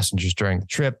interacts with passengers during the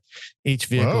trip. Each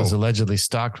vehicle is allegedly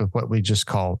stocked with what we just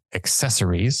call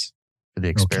accessories for the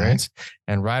experience,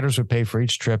 and riders would pay for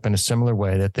each trip in a similar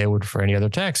way that they would for any other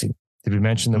taxi. Did we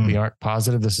mention that we aren't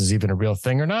positive this is even a real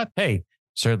thing or not? Hey,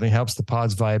 certainly helps the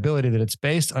pod's viability that it's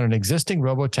based on an existing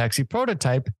robo-taxi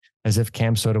prototype, as if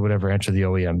Cam Soda would ever enter the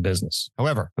OEM business.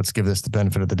 However, let's give this the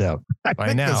benefit of the doubt. I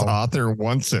think this author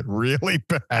wants it really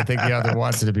bad. I think the author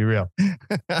wants it to be real.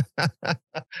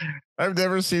 I've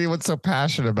never seen anyone so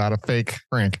passionate about a fake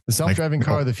prank. The self-driving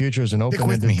car of the future is an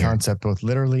open-ended concept, both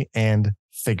literally and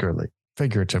figuratively.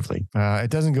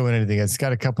 It doesn't go in anything. It's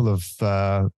got a couple of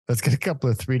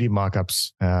 3D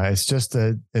mock-ups.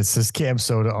 It's this Cam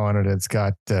Soda on it. It's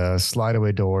got slide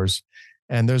away doors,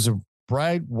 and there's a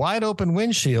bright, wide open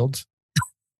windshield,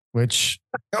 which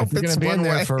if you're going to be in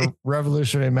there for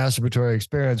revolutionary masturbatory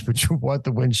experience, but you want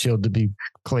the windshield to be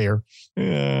clear.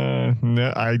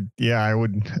 I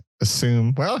would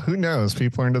assume. Well, who knows?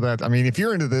 People are into that. I mean, if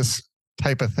you're into this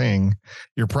type of thing,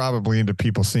 you're probably into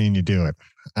people seeing you do it.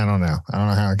 I don't know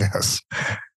how it goes.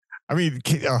 I mean,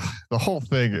 the whole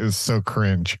thing is so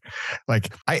cringe.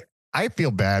 Like I feel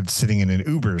bad sitting in an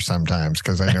Uber sometimes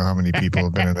because I know how many people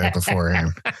have been in there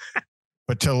beforehand.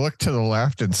 But to look to the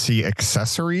left and see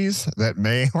accessories that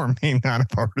may or may not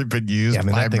have already been used 5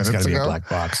 minutes ago. Be a black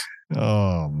box.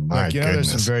 Oh my goodness!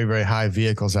 There's some very, very high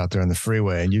vehicles out there on the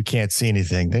freeway, and you can't see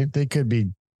anything. They could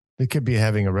be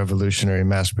having a revolutionary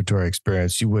masturbatory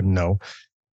experience. You wouldn't know.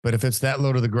 But if it's that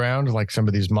low to the ground, like some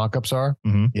of these mock-ups are,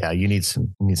 you need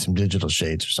some digital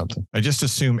shades or something. I just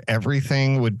assume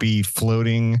everything would be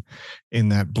floating in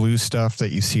that blue stuff that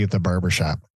you see at the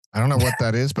barbershop. I don't know what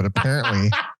that is, but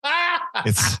apparently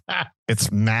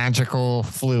it's magical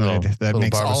fluid that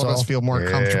makes all of us feel more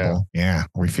comfortable. Yeah,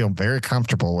 we feel very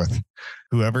comfortable with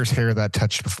whoever's hair that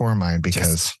touched before mine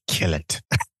because just kill it.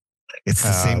 It's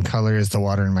the same color as the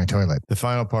water in my toilet. The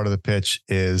final part of the pitch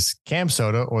is Cam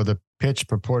Soda, or the pitch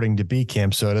purporting to be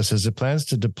Cam Soda, says it plans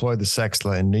to deploy the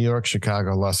Sexla in New York,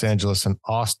 Chicago, Los Angeles, and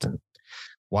Austin.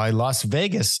 Why Las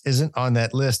Vegas isn't on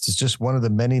that list is just one of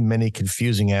the many, many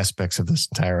confusing aspects of this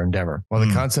entire endeavor. While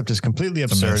the concept is completely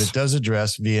absurd, it does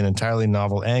address, via an entirely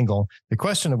novel angle, the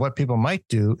question of what people might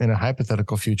do in a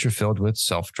hypothetical future filled with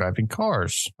self-driving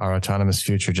cars. Our autonomous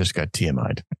future just got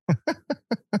TMI'd.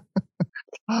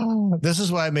 This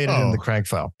is why I made it in the crank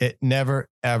file. It never,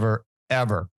 ever,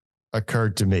 ever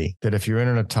occurred to me that if you're in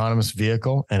an autonomous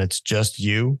vehicle and it's just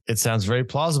you, it sounds very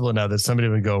plausible now that somebody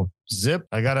would go, zip,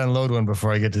 I got to unload one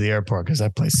before I get to the airport because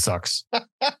that place sucks.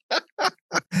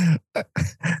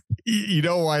 You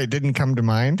know why it didn't come to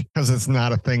mind? Because it's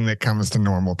not a thing that comes to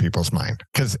normal people's mind.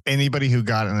 Because anybody who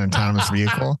got an autonomous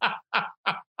vehicle,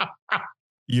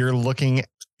 you're like,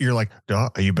 oh,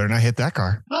 you better not hit that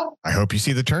car. I hope you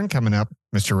see the turn coming up,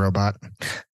 Mr. Robot.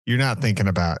 You're not thinking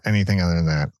about anything other than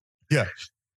that. Yeah.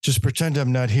 Just pretend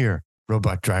I'm not here,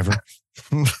 robot driver.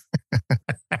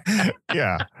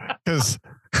 Yeah. Because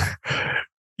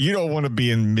you don't want to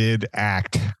be in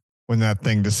mid-act when that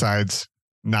thing decides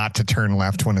not to turn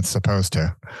left when it's supposed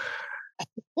to.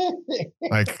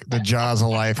 Like the jaws of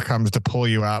life comes to pull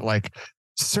you out like,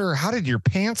 sir, how did your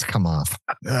pants come off?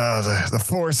 The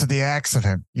force of the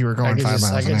accident. You were going 5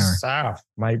 miles an hour.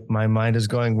 My mind is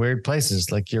going weird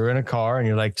places. Like you're in a car and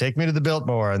you're like, take me to the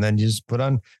Biltmore, and then you just put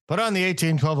on the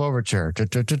 1812 Overture.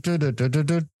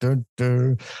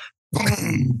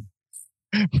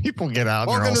 People get out.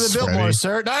 Welcome to the Biltmore,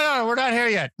 sir. No, we're not here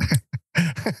yet.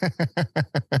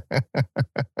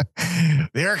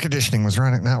 The air conditioning was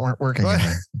not working.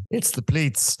 It's the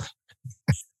pleats.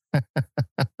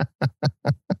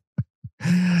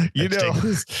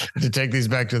 to take these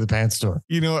back to the pants store.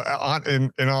 In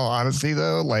all honesty,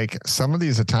 though, like some of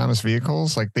these autonomous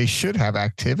vehicles, like they should have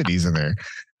activities in there.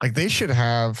 Like they should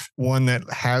have one that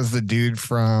has the dude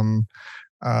from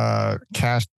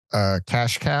Cash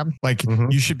Cab. Like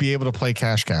you should be able to play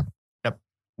Cash Cab. Yep.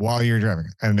 While you're driving.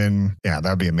 And then,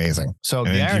 that'd be amazing. So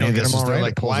the irony of this is they're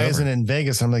like, why isn't it in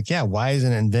Vegas? I'm like, yeah, why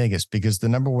isn't it in Vegas? Because the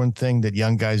number one thing that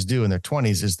young guys do in their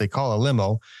 20s is they call a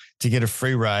limo to get a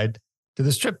free ride to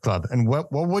the strip club. And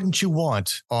what wouldn't you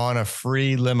want on a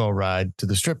free limo ride to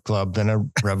the strip club than a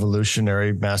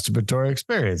revolutionary masturbatory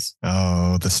experience?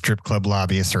 Oh, the strip club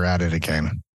lobbyists are at it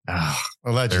again. Oh,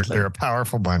 allegedly. They're a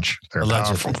powerful bunch. They're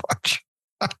allegedly. A powerful bunch.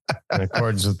 In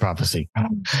accordance with prophecy.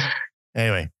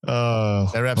 Anyway,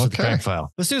 that wraps up the crank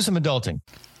file. Let's do some adulting.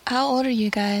 How old are you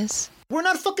guys? We're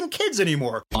not fucking kids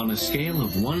anymore. On a scale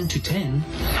of 1 to 10,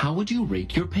 how would you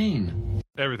rate your pain?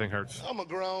 Everything hurts. I'm a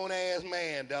grown-ass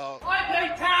man, dog. I pay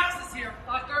taxes here,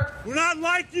 fucker. We're not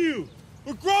like you.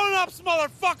 We're grown-ups,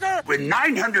 motherfucker. When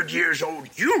 900 years old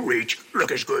you reach,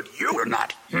 look as good you are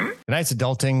not. Tonight's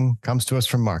adulting comes to us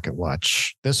from Market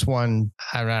Watch. This one,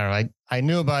 I don't know, I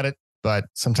knew about it, but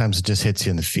sometimes it just hits you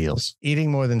in the feels.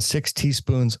 Eating more than 6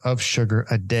 teaspoons of sugar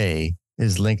a day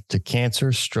is linked to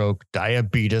cancer, stroke,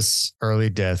 diabetes, early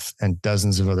death, and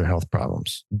dozens of other health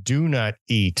problems. Do not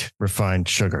eat refined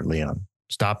sugar, Leon.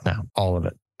 Stop now. All of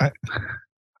it.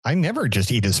 I never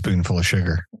just eat a spoonful of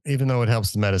sugar. Even though it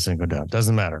helps the medicine go down.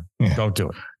 Doesn't matter. Yeah. Don't do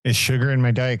it. Is sugar in my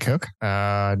Diet Coke?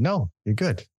 No, you're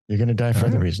good. You're going to die for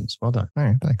other reasons. Well done. All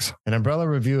right, thanks. An umbrella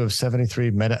review of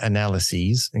 73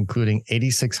 meta-analyses, including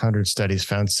 8,600 studies,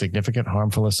 found significant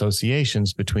harmful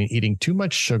associations between eating too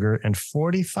much sugar and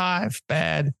 45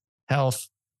 bad health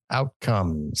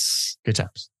outcomes. Good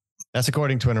times. That's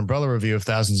according to an umbrella review of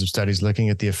thousands of studies looking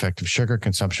at the effect of sugar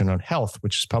consumption on health,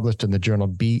 which is published in the journal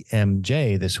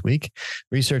BMJ this week.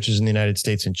 Researchers in the United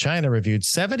States and China reviewed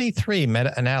 73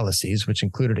 meta-analyses, which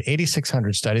included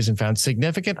 8,600 studies, and found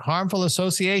significant harmful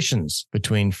associations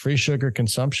between free sugar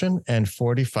consumption and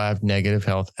 45 negative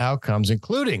health outcomes,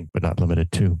 including, but not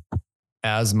limited to,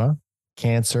 asthma,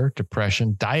 cancer,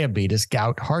 depression, diabetes,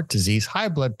 gout, heart disease, high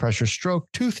blood pressure, stroke,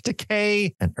 tooth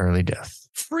decay, and early death.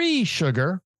 Free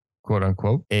sugar, quote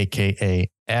unquote, AKA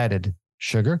added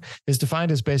sugar, is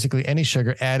defined as basically any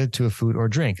sugar added to a food or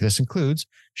drink. This includes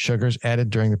sugars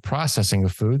added during the processing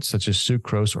of foods, such as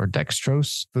sucrose or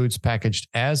dextrose, foods packaged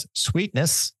as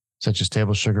sweetness, such as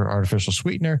table sugar, artificial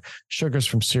sweetener, sugars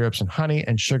from syrups and honey,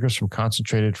 and sugars from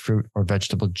concentrated fruit or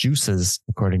vegetable juices,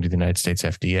 according to the United States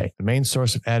FDA. The main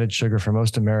source of added sugar for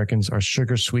most Americans are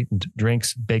sugar-sweetened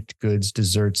drinks, baked goods,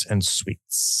 desserts, and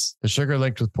sweets. The sugar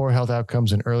linked with poor health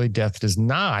outcomes and early death does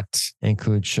not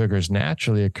include sugars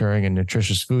naturally occurring in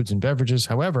nutritious foods and beverages,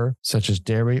 however, such as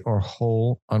dairy or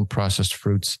whole unprocessed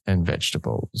fruits and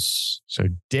vegetables. So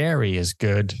dairy is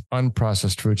good.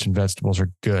 Unprocessed fruits and vegetables are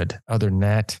good. Other than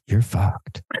that, you're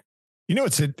fucked.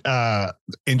 What's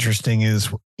interesting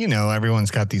is, everyone's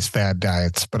got these fad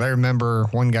diets, but I remember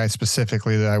one guy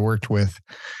specifically that I worked with,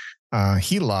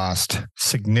 he lost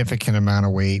significant amount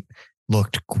of weight,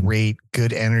 looked great,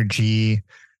 good energy.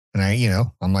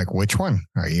 And I'm like, which one?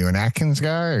 Are you an Atkins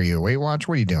guy? Are you a Weight Watch?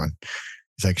 What are you doing?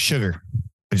 He's like, sugar.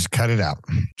 Just cut it out.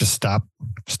 Just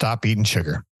stop eating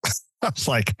sugar. I was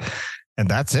like, and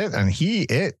that's it. And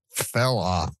it fell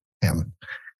off him.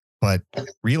 But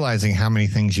realizing how many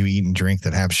things you eat and drink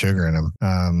that have sugar in them,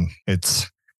 you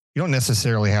don't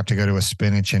necessarily have to go to a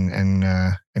spinach and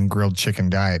grilled chicken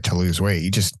diet to lose weight.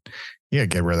 You gotta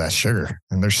get rid of that sugar.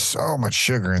 And there's so much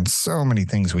sugar in so many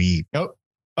things we eat.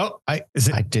 I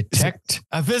detect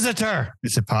a visitor.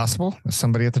 Is it possible? Is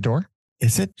somebody at the door?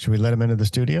 Is it? Should we let him into the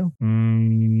studio?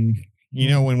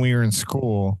 When we were in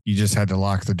school, you just had to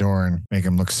lock the door and make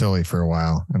him look silly for a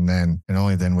while. And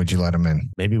only then would you let him in.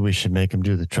 Maybe we should make him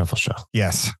do the truffle shuffle.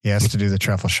 Yes. He has to do the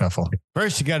truffle shuffle.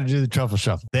 First, you got to do the truffle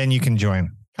shuffle. Then you can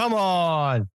join. Come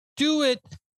on. Do it.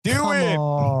 Come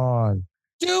on.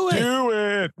 Do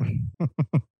it.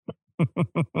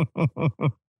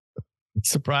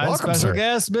 Surprise. Welcome, special sir.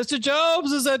 guest, Mr.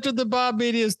 Jobs has entered the Bob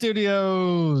Media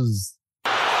Studios.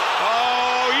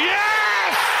 Oh,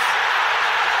 yes!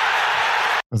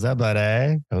 Was that bad,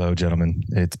 eh? Hello, gentlemen.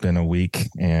 It's been a week,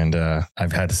 and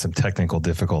I've had some technical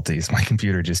difficulties. My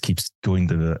computer just keeps going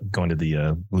to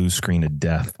the blue screen of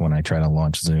death when I try to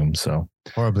launch Zoom. So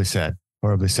horribly sad.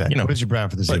 What is your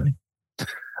brand for this evening?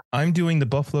 I'm doing the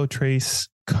Buffalo Trace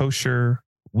kosher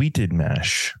wheated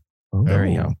mash.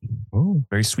 Very yum.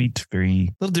 Very sweet, very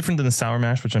little different than the sour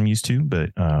mash, which I'm used to, but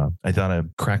I thought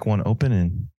I'd crack one open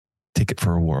and take it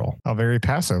for a whirl. How very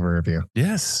Passover of you.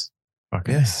 Yes.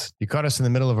 Okay. Yes. You caught us in the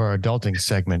middle of our adulting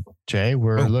segment, Jay.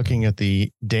 We're looking at the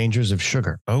dangers of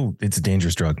sugar. Oh, it's a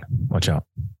dangerous drug. Watch out.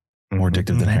 More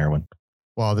addictive than heroin.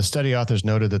 While the study authors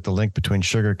noted that the link between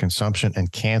sugar consumption and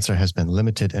cancer has been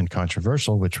limited and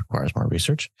controversial, which requires more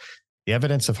research, the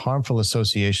evidence of harmful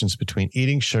associations between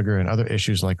eating sugar and other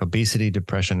issues like obesity,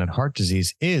 depression, and heart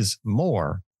disease is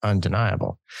more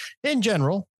undeniable. In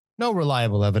general, no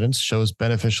reliable evidence shows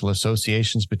beneficial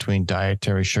associations between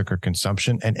dietary sugar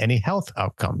consumption and any health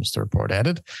outcomes, the report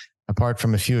added, apart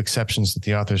from a few exceptions that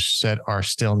the authors said are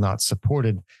still not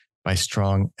supported by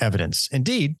strong evidence.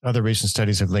 Indeed, other recent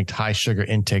studies have linked high sugar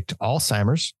intake to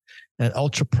Alzheimer's, and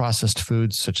ultra-processed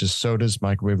foods such as sodas,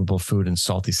 microwavable food, and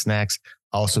salty snacks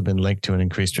also been linked to an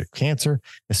increased risk of cancer,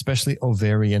 especially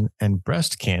ovarian and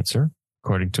breast cancer,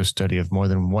 according to a study of more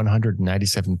than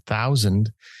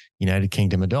 197,000 United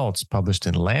Kingdom adults published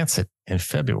in Lancet in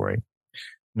February.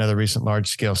 Another recent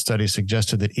large-scale study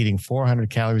suggested that eating 400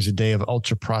 calories a day of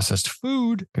ultra-processed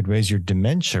food could raise your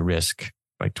dementia risk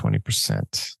by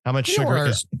 20%. How much sugar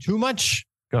is too much?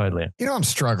 Go ahead, Leah. I'm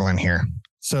struggling here.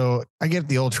 So I get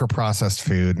the ultra-processed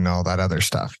food and all that other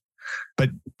stuff. But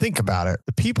think about it.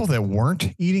 The people that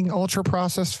weren't eating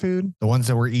ultra-processed food, the ones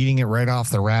that were eating it right off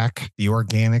the rack, the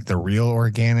organic, the real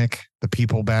organic, the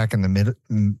people back in the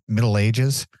Middle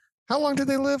Ages, how long did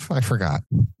they live? I forgot.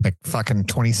 Like fucking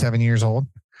 27 years old.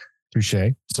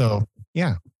 Touche. So,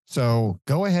 yeah. So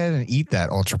go ahead and eat that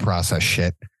ultra-processed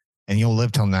shit and you'll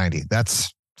live till 90.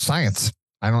 That's science.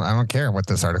 I don't care what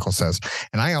this article says.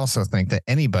 And I also think that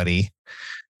anybody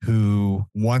who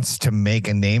wants to make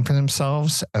a name for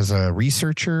themselves as a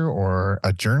researcher or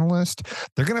a journalist,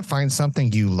 they're going to find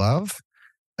something you love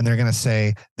and they're going to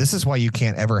say, this is why you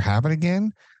can't ever have it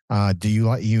again. Do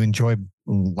you enjoy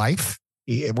life?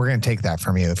 We're going to take that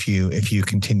from you if you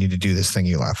continue to do this thing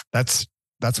you love. That's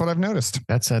what I've noticed.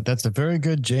 That's a very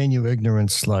good Jane, you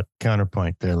ignorant slut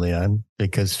counterpoint there, Leon,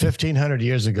 because 1,500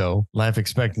 years ago, life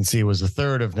expectancy was a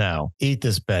third of now. Eat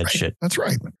this bad shit. That's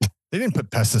right. They didn't put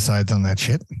pesticides on that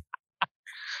shit.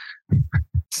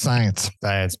 Science,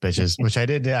 bitches, which I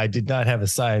did not have a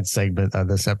science segment on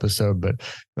this episode, but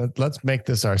let's make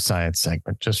this our science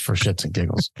segment just for shits and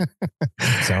giggles.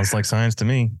 Sounds like science to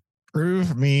me.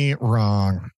 Prove me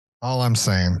wrong. All I'm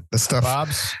saying, the stuff.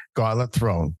 Bob's gauntlet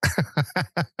thrown.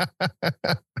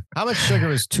 How much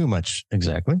sugar is too much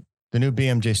exactly? The new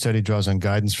BMJ study draws on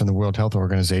guidance from the World Health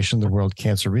Organization, the World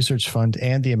Cancer Research Fund,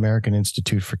 and the American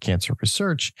Institute for Cancer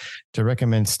Research to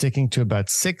recommend sticking to about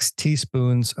 6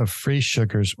 teaspoons of free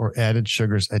sugars or added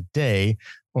sugars a day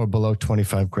or below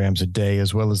 25 grams a day,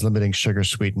 as well as limiting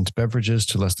sugar-sweetened beverages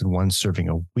to less than 1 serving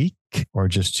a week or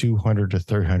just 200 to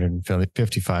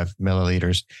 355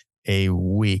 milliliters a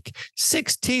week.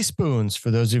 6 teaspoons for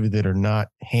those of you that are not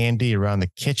handy around the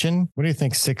kitchen. What do you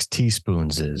think 6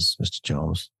 teaspoons is, Mr.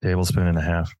 Jones? Tablespoon and a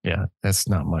half. Yeah, that's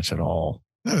not much at all.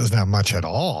 That is not much at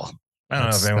all. I don't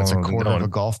know if anyone that's a quarter of a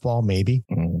golf ball, maybe.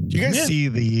 Do you guys see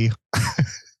the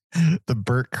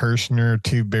Bert Kirshner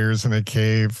 2 Bears in a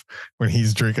Cave when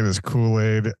he's drinking his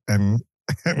Kool-Aid and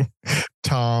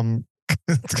Tom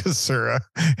Kasura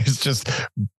is just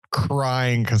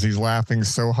crying because he's laughing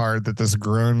so hard that this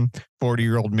grown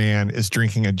 40-year-old man is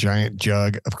drinking a giant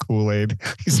jug of Kool-Aid.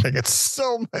 He's like, it's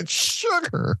so much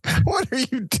sugar. What are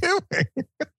you doing?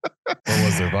 What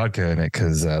was there vodka in it?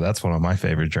 Because that's one of my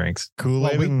favorite drinks.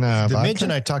 Kool-Aid and Mitch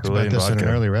and I talked about this in an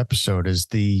earlier episode. Is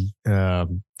the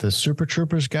Super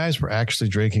Troopers guys were actually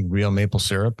drinking real maple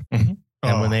syrup, and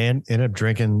when they ended up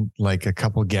drinking like a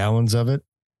couple gallons of it,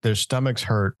 their stomachs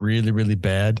hurt really, really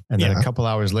bad. And then a couple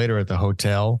hours later at the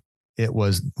hotel, it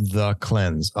was the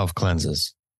cleanse of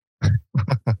cleanses. Like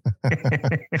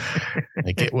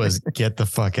it was get the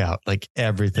fuck out. Like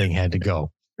everything had to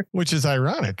go. Which is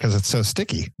ironic because it's so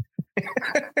sticky.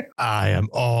 I am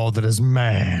all that is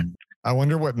man. I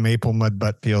wonder what maple mud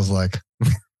butt feels like.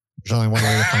 There's only one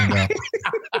way to find out.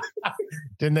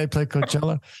 Didn't they play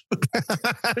Coachella?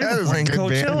 That is a good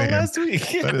Coachella band last name.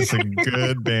 Week. That is a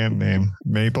good band name.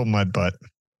 Maple Mud Butt.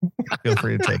 Feel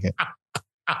free to take it.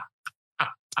 I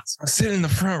sit in the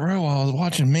front row while I was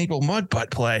watching Maple Mud Butt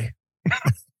play.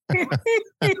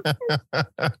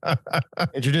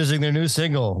 Introducing their new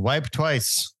single, Wipe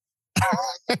Twice.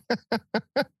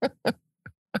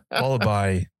 Followed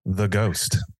by The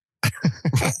Ghost.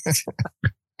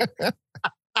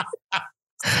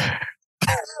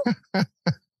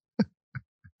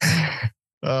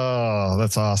 Oh,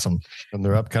 that's awesome. From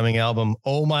their upcoming album,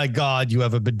 Oh My God, You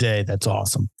Have a Bidet. That's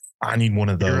awesome. I need one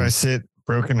of those. Here I sit,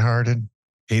 brokenhearted,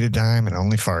 ate a dime, and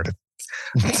only farted.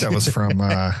 That was from...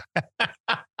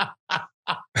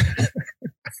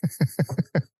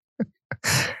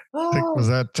 was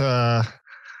that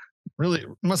Really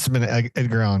must have been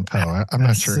Edgar Allan Poe. I'm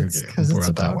not sure because it's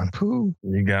about that one. Poo.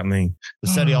 You got me. The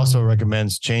study also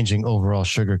recommends changing overall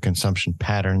sugar consumption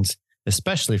patterns,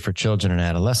 especially for children and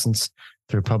adolescents,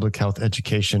 through public health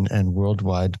education and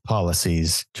worldwide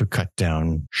policies to cut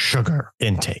down sugar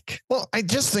intake. Well, I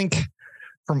just think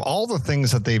from all the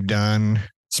things that they've done,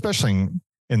 especially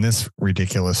in this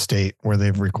ridiculous state where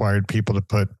they've required people to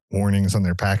put warnings on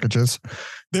their packages,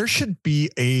 there should be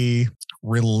a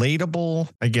relatable,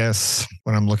 I guess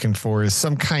what I'm looking for is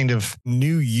some kind of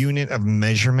new unit of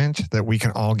measurement that we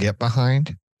can all get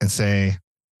behind and say,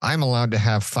 I'm allowed to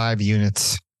have 5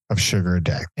 units of sugar a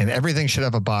day. And everything should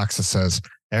have a box that says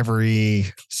every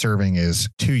serving is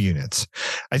 2 units.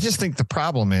 I just think the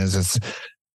problem is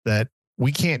that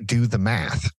we can't do the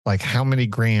math, like how many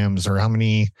grams or how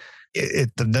many.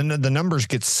 The numbers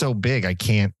get so big, I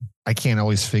can't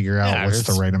always figure out what's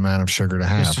the right amount of sugar to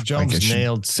have. Mr. Jones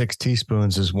nailed 6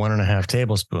 teaspoons is 1.5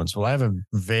 tablespoons. Well, I have a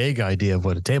vague idea of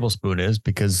what a tablespoon is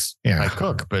because I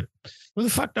cook, but who the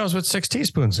fuck knows what 6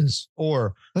 teaspoons is?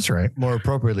 Or that's right. More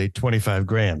appropriately, 25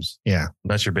 grams. Yeah.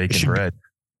 That's your bacon bread.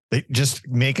 They just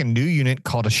make a new unit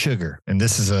called a sugar. And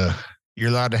this is you're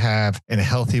allowed to have in a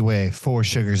healthy way 4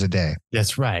 sugars a day.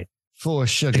 That's right. 4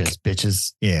 sugars,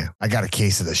 bitches. Yeah. I got a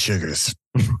case of the sugars.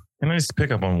 Can I just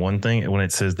pick up on one thing when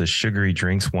it says the sugary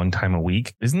drinks 1 time a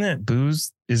week? Isn't that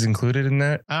booze is included in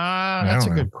that? That's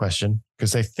a good question.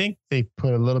 Because I think they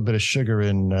put a little bit of sugar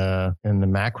in the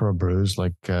macro brews,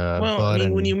 like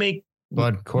when you make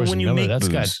Bud, of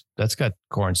course, that's got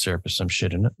corn syrup or some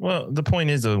shit in it. Well, the point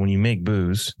is though, when you make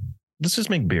booze, let's just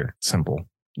make beer. Simple.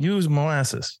 Use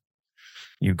molasses.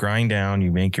 You grind down,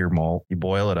 you make your malt, you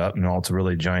boil it up, and all it's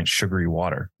really giant sugary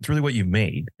water. It's really what you've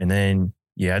made. And then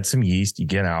you add some yeast, you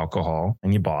get alcohol,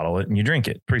 and you bottle it and you drink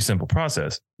it. Pretty simple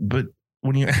process. But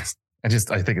when you I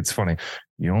think it's funny.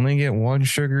 You only get 1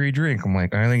 sugary drink. I'm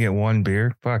like, I only get 1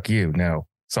 beer. Fuck you. No,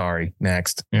 sorry.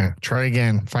 Next. Yeah. Try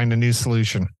again. Find a new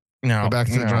solution. No. Go back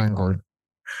to the drawing board.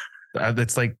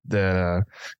 It's like the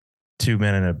 2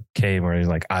 Men in a Cave where he's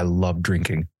like, I love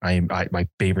drinking. My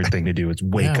favorite thing to do is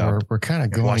wake up. We're kind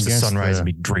of going watch against the sunrise and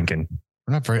be drinking.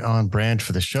 We're not very on brand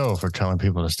for the show if we're telling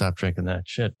people to stop drinking that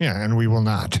shit. Yeah, and we will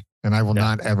not. And I will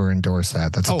not ever endorse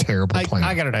that. That's a terrible plan.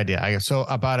 I got an idea. So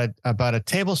about a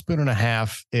tablespoon and a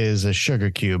half is a sugar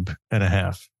cube and a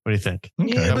half. What do you think?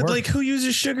 Yeah, but like, who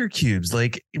uses sugar cubes?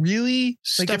 Like, really?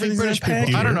 Like everything British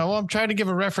people. I don't know. I'm trying to give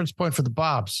a reference point for the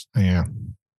Bobs. Yeah.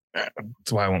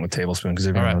 That's why I went with tablespoon, because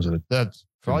everyone knows it. That's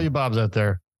for all you Bobs out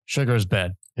there. Sugar is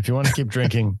bad. If you want to keep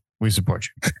drinking, we support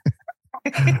you.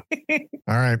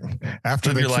 All right. After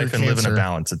live your life and live in a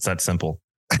balance. It's that simple.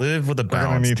 Live with a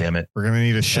balance, damn it. We're going to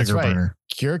need a sugar burner.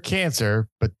 Cure cancer,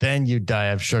 but then you die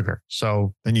of sugar.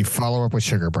 So then you follow up with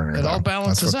sugar burner. It all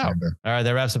balances out. All right,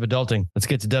 that wraps up adulting. Let's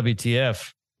get to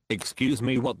WTF. Excuse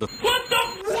me, what the?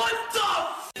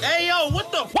 Hey, yo,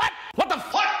 what the? What? What the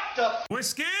fuck?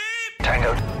 Whiskey?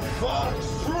 Tango.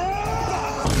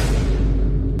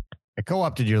 I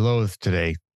co-opted your loathe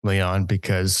today, Leon,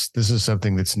 because this is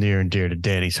something that's near and dear to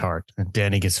Danny's heart. And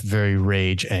Danny gets very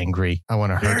rage angry. I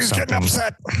want to hurt Danny's something. getting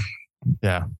upset.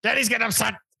 Yeah. Danny's getting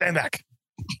upset. Stand back.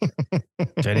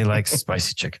 Danny likes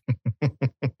spicy chicken.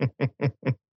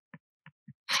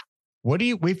 What do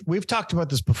you we've talked about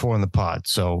this before in the pod,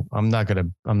 so I'm not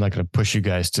gonna push you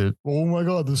guys to, oh my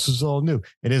God, this is all new.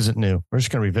 It isn't new. We're just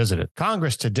gonna revisit it.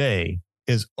 Congress today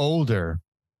is older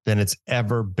than it's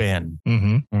ever been.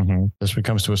 This one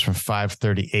comes to us from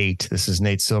 538. This is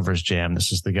Nate Silver's jam.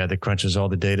 This is the guy that crunches all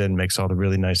the data and makes all the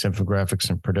really nice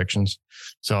infographics and predictions.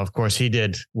 So, of course, he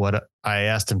did what I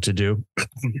asked him to do,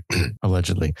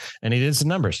 allegedly, and he did some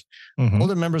numbers.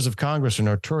 Older members of Congress are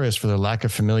notorious for their lack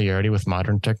of familiarity with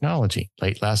modern technology.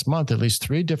 Late last month, at least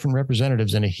 3 different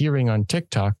representatives in a hearing on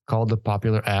TikTok called the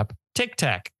popular app Tic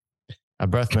Tac a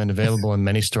breath mint available in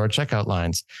many store checkout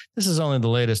lines. This is only the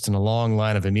latest in a long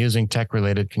line of amusing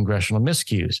tech-related congressional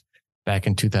miscues. Back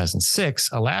in 2006,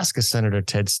 Alaska Senator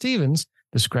Ted Stevens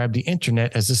described the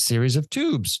internet as a series of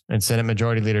tubes, and Senate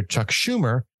Majority Leader Chuck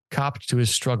Schumer copped to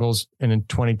his struggles, and in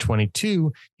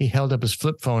 2022, he held up his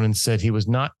flip phone and said he was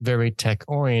not very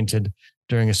tech-oriented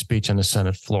during a speech on the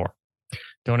Senate floor.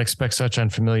 Don't expect such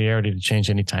unfamiliarity to change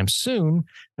anytime soon.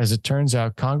 As it turns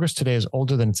out, Congress today is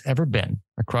older than it's ever been.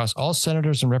 Across all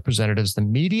senators and representatives, the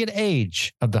median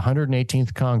age of the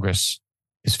 118th Congress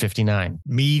is 59.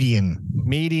 Median.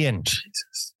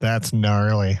 Jesus. That's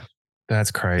gnarly.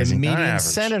 That's crazy. The median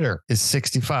senator is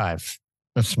 65.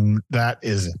 That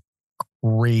is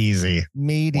crazy.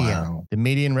 Median. Wow. The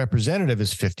median representative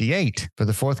is 58 for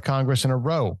the 4th Congress in a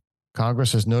row.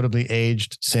 Congress has notably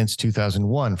aged since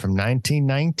 2001. From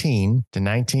 1919 to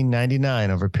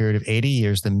 1999, over a period of 80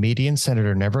 years, the median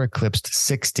senator never eclipsed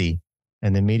 60,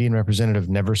 and the median representative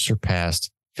never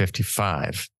surpassed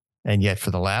 55. And yet,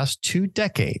 for the last 2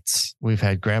 decades, we've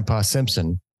had Grandpa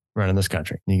Simpson running this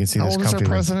country. You can see this comfy,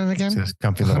 president again? This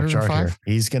comfy little chart here.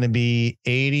 He's going to be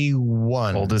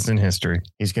 81. Oldest in history.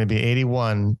 He's going to be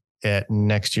 81 at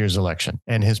next year's election.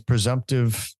 And his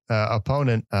presumptive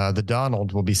opponent, the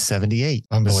Donald, will be 78.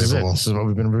 Unbelievable. This is what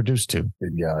we've been reduced to.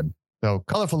 Good God. So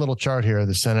colorful little chart here,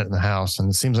 the Senate and the House. And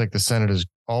it seems like the Senate is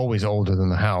always older than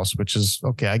the House, which is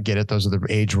okay. I get it. Those are the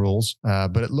age rules.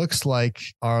 But it looks like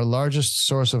our largest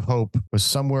source of hope was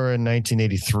somewhere in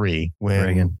 1983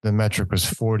 when the metric was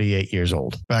 48 years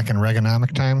old. Back in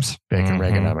Reaganomic times? Back in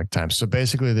Reaganomic times. So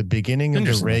basically the beginning of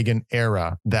the Reagan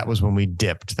era, that was when we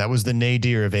dipped. That was the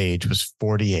nadir of age, was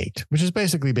 48, which is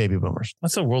basically baby boomers.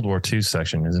 That's a World War II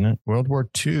section, isn't it? World War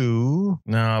II?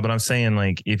 No, but I'm saying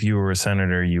like if you were a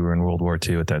senator, you were in World War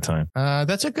II at that time.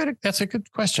 That's a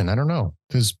good question. I don't know.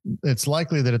 Because it's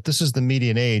likely that if this is the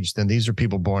median age, then these are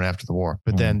people born after the war.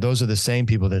 But then those are the same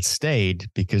people that stayed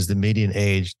because the median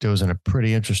age goes in a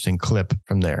pretty interesting clip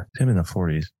from there. Him in the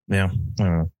 40s. Yeah. I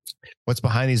don't know. What's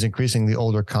behind these increasingly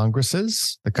older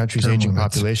Congresses? The country's aging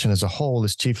population as a whole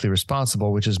is chiefly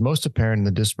responsible, which is most apparent in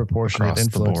the disproportionate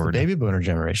influence the baby boomer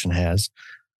generation has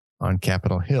on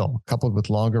Capitol Hill, coupled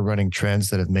with longer running trends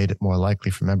that have made it more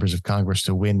likely for members of Congress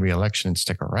to win re-election and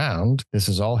stick around. This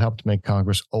has all helped make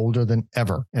Congress older than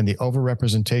ever. And the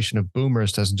overrepresentation of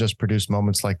boomers doesn't just produce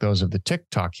moments like those of the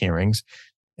TikTok hearings.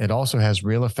 It also has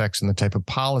real effects on the type of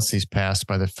policies passed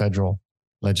by the federal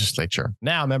legislature.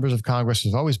 Now, members of Congress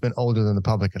have always been older than the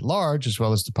public at large, as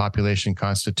well as the population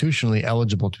constitutionally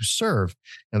eligible to serve,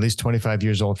 at least 25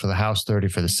 years old for the House, 30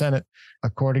 for the Senate.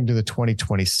 According to the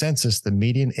 2020 census, the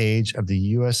median age of the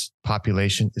U.S.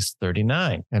 population is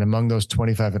 39. And among those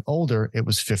 25 and older, it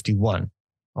was 51,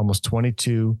 almost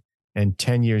 22 and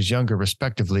 10 years younger,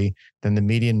 respectively, than the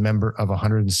median member of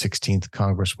 116th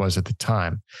Congress was at the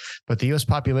time. But the U.S.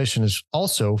 population is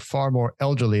also far more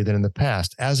elderly than in the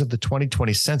past. As of the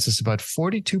 2020 census, about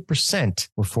 42%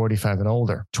 were 45 and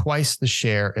older, twice the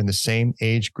share in the same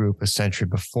age group a century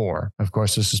before. Of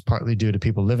course, this is partly due to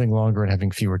people living longer and having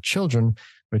fewer children,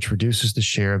 which reduces the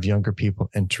share of younger people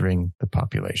entering the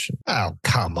population. Oh,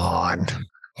 come on.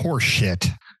 Horseshit.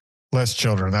 Less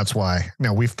children. That's why.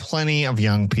 No, we've plenty of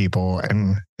young people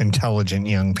and intelligent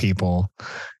young people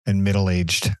and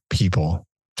middle-aged people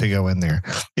to go in there.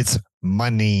 It's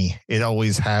money. It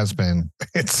always has been.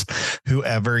 It's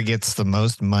whoever gets the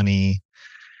most money,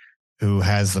 who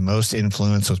has the most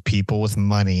influence with people with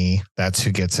money, that's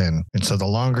who gets in. And so the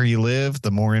longer you live, the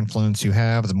more influence you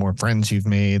have, the more friends you've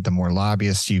made, the more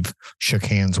lobbyists you've shook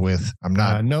hands with. I'm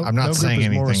not saying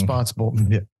anything. More responsible.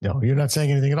 No, you're not saying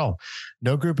anything at all.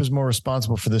 No group is more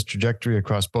responsible for this trajectory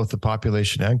across both the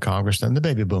population and Congress than the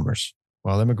baby boomers.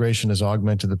 While immigration has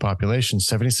augmented the population,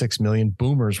 76 million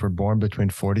boomers were born between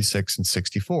 46 and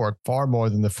 64, far more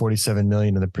than the 47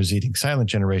 million in the preceding silent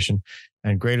generation,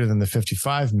 and greater than the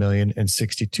 55 million and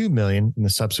 62 million in the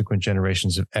subsequent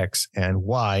generations of X and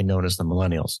Y, known as the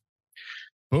millennials.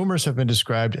 Boomers have been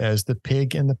described as the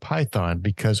pig and the python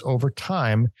because over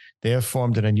time, they have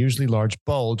formed an unusually large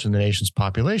bulge in the nation's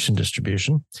population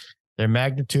distribution. Their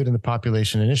magnitude in the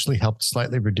population initially helped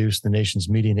slightly reduce the nation's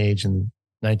median age in the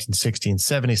 1960 and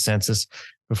 70 census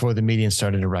before the median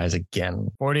started to rise again.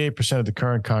 48% of the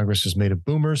current Congress is made of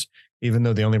boomers, even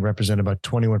though they only represent about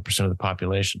 21% of the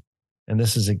population. And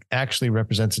this actually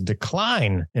represents a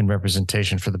decline in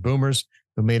representation for the boomers,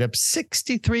 who made up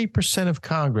 63% of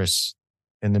Congress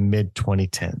in the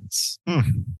mid-2010s.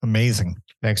 Amazing.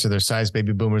 Thanks to their size,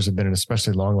 baby boomers have been an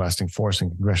especially long-lasting force in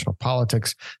congressional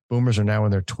politics. Boomers are now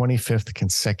in their 25th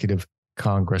consecutive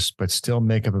Congress, but still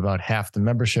make up about half the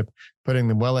membership, putting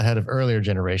them well ahead of earlier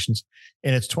generations.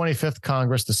 In its 25th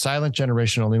Congress, the silent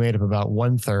generation only made up about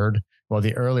 1/3, while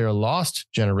the earlier lost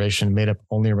generation made up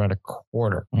only around a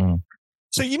quarter.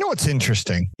 So you know what's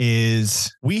interesting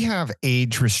is we have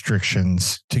age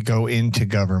restrictions to go into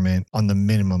government on the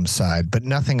minimum side, but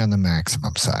nothing on the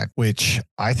maximum side, which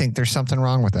I think there's something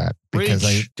wrong with that because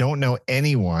I don't know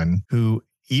anyone who,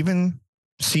 even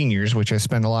seniors, which I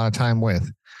spend a lot of time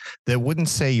with, that wouldn't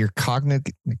say you're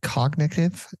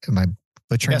cognitive. Am I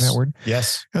butchering that word?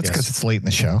 Yes. That's because it's late in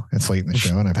the show.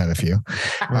 And I've had a few.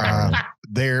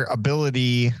 Their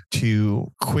ability to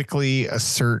quickly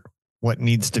assert what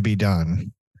needs to be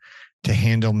done to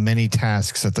handle many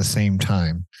tasks at the same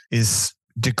time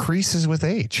decreases with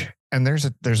age. And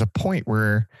there's a point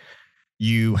where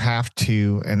you have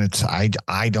to, and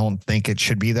I don't think it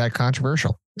should be that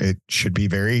controversial. It should be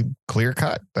very clear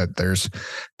cut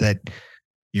that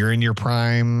you're in your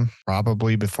prime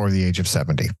probably before the age of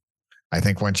 70. I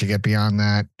think once you get beyond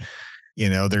that,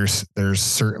 there's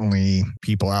certainly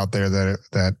people out there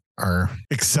that are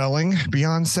excelling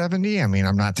beyond 70. I mean,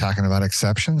 I'm not talking about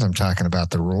exceptions. I'm talking about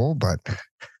the rule. But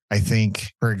I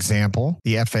think, for example,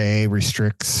 the FAA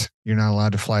restricts you're not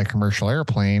allowed to fly a commercial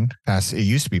airplane it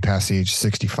used to be past the age of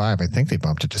 65. I think they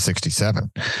bumped it to 67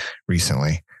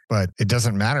 recently. But it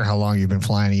doesn't matter how long you've been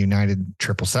flying a United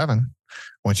 777.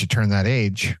 Once you turn that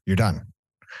age, you're done.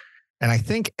 And I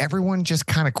think everyone just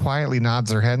kind of quietly nods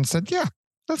their head and said, yeah,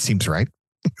 that seems right.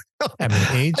 I mean,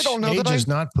 age is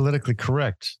not politically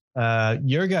correct.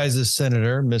 Your guys'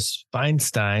 senator, Miss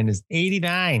Feinstein, is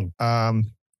 89.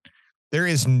 There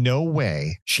is no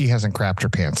way she hasn't crapped her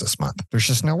pants this month. There's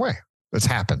just no way. It's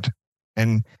happened.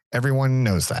 And everyone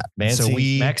knows that.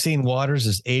 Maxine Waters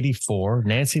is 84.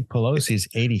 Nancy Pelosi is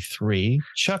 83.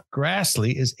 Chuck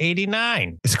Grassley is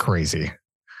 89. It's crazy.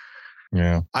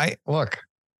 Yeah. I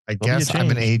guess I'm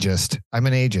an ageist.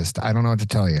 I don't know what to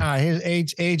tell you.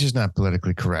 His age is not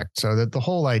politically correct. So that the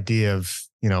whole idea of,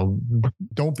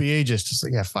 don't be ageist is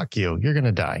like, yeah, fuck you. You're going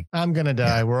to die. I'm going to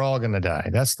die. Yeah. We're all going to die.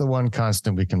 That's the one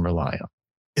constant we can rely on.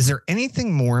 Is there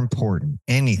anything more important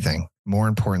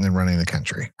than running the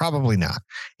country? Probably not.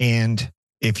 And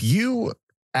if you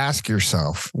ask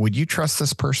yourself, would you trust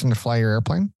this person to fly your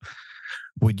airplane?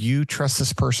 Would you trust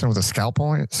this person with a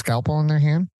scalpel in their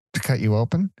hand to cut you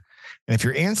open? And if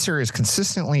your answer is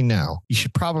consistently no, you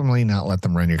should probably not let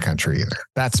them run your country either.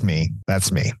 That's me.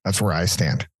 That's where I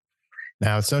stand.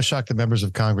 Now, it's no shock that members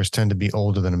of Congress tend to be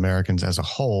older than Americans as a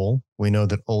whole. We know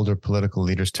that older political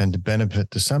leaders tend to benefit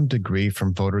to some degree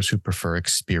from voters who prefer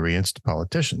experienced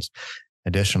politicians.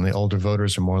 Additionally, older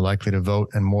voters are more likely to vote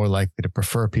and more likely to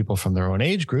prefer people from their own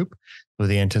age group who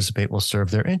they anticipate will serve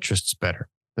their interests better.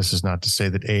 This is not to say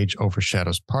that age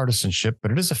overshadows partisanship,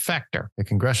 but it is a factor. The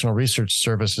Congressional Research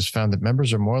Service has found that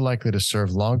members are more likely to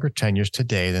serve longer tenures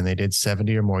today than they did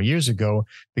 70 or more years ago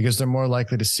because they're more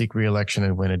likely to seek re-election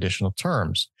and win additional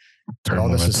terms. But all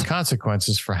this has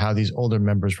consequences for how these older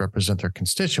members represent their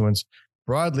constituents.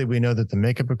 Broadly, we know that the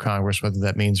makeup of Congress, whether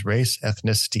that means race,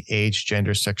 ethnicity, age,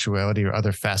 gender, sexuality, or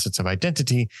other facets of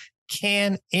identity,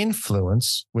 can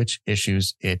influence which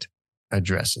issues it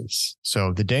addresses.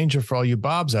 So the danger for all you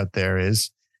Bobs out there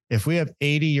is if we have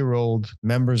 80-year-old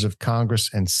members of Congress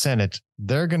and Senate,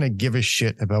 they're going to give a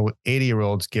shit about what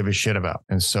 80-year-olds give a shit about.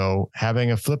 And so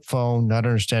having a flip phone, not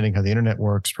understanding how the internet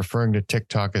works, referring to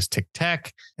TikTok as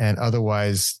tic-tac, and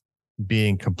otherwise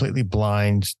being completely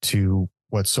blind to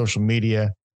what social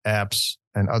media apps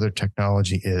and other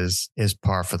technology is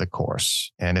par for the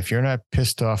course. And if you're not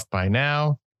pissed off by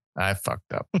now, I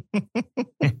fucked up.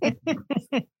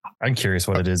 I'm curious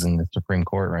what it is in the Supreme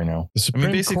Court right now.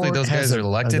 Basically, those guys are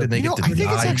elected and they get to I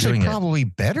think it's actually probably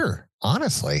better,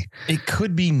 honestly. It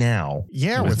could be now.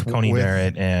 Yeah, with Coney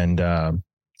Barrett and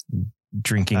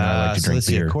drinking. I like to drink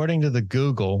beer. According to the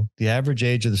Google, the average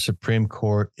age of the Supreme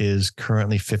Court is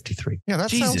currently 53. Yeah,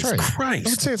 that sounds right. Christ. I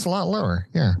would say it's a lot lower.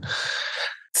 Yeah.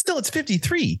 Still, it's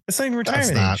 53. That's not even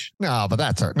retirement age. No, but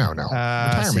that's no.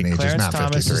 Retirement age Clarence is not 53.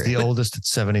 Thomas is the oldest at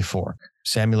 74.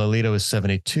 Samuel Alito is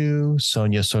 72.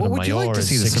 Sonia Sotomayor is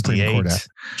 68.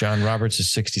 John Roberts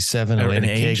is 67. Elena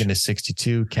Kagan is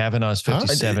 62. Kavanaugh is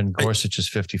 57. Gorsuch is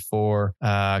 54.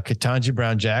 Ketanji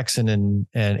Brown Jackson and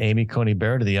Amy Coney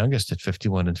Barrett are the youngest at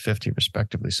 51 and 50,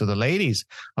 respectively. So the ladies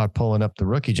are pulling up the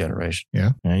rookie generation.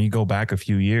 Yeah. You go back a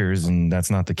few years, and that's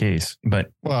not the case.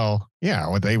 But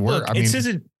they were. Look,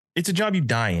 it's a job you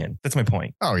die in. That's my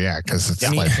point. Oh yeah, because it's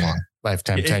lifelong.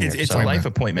 Lifetime tenure. It's a life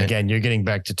appointment. Again, you're getting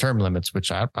back to term limits, which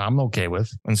I'm okay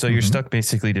with. And so you're stuck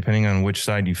basically depending on which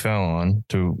side you fell on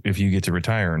to if you get to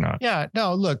retire or not. Yeah.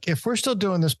 No, look, if we're still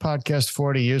doing this podcast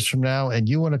 40 years from now and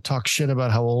you want to talk shit about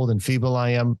how old and feeble I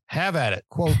am, have at it.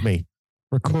 Quote me.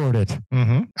 Record it.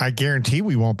 Mm-hmm. I guarantee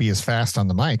we won't be as fast on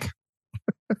the mic.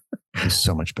 It's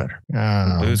so much better.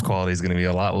 The booze quality is going to be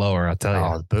a lot lower, I'll tell you.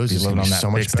 Oh, the booze is going to be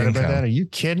so much better by that. Are you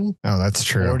kidding? Oh, that's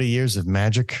true. 40 years of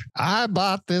magic. I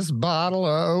bought this bottle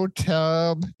of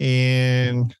O-Tub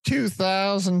in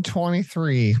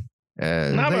 2023.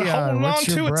 What's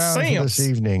your brown for this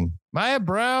evening? Maya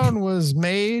Brown was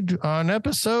made on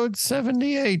episode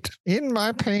 78. In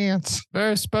my pants.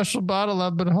 Very special bottle.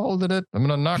 I've been holding it. I'm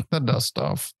going to knock the dust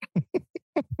off.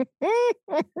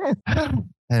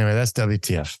 Anyway, that's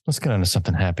WTF. Let's get on to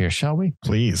something happier, shall we?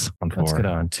 Please. Let's get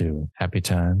on to happy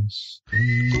times.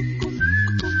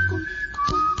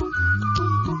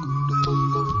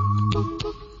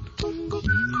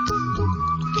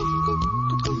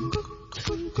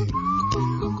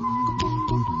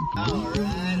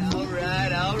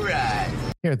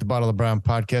 Here at the Bottle of Brown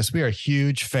podcast, we are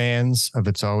huge fans of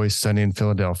It's Always Sunny in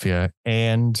Philadelphia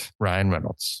and Ryan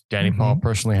Reynolds. Danny Paul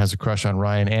personally has a crush on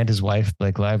Ryan and his wife,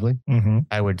 Blake Lively.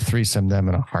 I would threesome them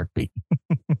in a heartbeat,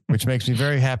 which makes me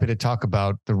very happy to talk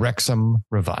about the Wrexham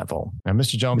revival. Now,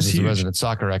 Mr. Jones is a resident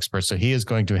soccer expert, so he is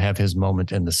going to have his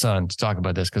moment in the sun to talk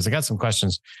about this because I got some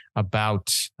questions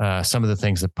about some of the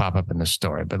things that pop up in this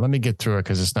story. But let me get through it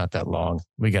because it's not that long.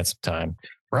 We got some time.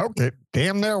 Broke it.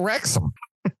 Damn near Wrexham.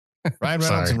 Ryan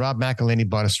Reynolds and Rob McElhenney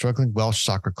bought a struggling Welsh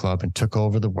soccer club and took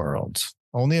over the world.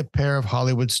 Only a pair of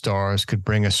Hollywood stars could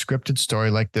bring a scripted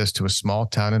story like this to a small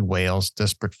town in Wales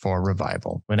desperate for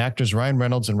revival. When actors Ryan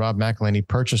Reynolds and Rob McElhenney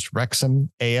purchased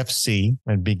Wrexham AFC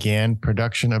and began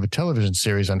production of a television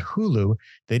series on Hulu,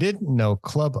 they didn't know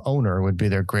club owner would be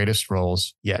their greatest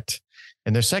roles yet.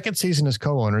 In their second season as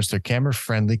co-owners, their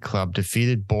camera-friendly club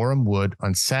defeated Boreham Wood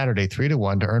on Saturday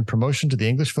 3-1 to earn promotion to the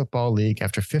English Football League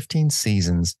after 15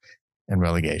 seasons and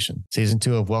relegation. Season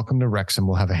 2 of Welcome to Wrexham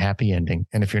will have a happy ending,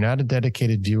 and if you're not a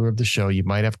dedicated viewer of the show, you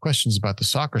might have questions about the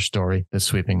soccer story that's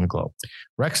sweeping the globe.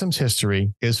 Wrexham's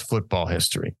history is football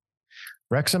history.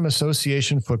 Wrexham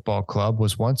Association Football Club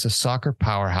was once a soccer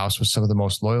powerhouse with some of the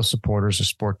most loyal supporters a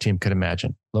sport team could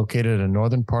imagine. Located in the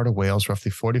northern part of Wales,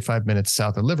 roughly 45 minutes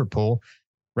south of Liverpool,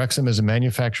 Wrexham is a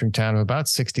manufacturing town of about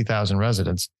 60,000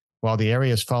 residents. While the area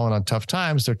has fallen on tough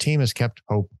times, their team has kept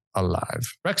hope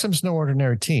alive. Wrexham's no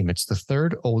ordinary team. It's the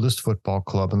third oldest football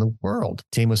club in the world.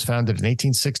 The team was founded in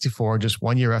 1864, just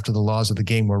 1 year after the laws of the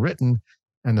game were written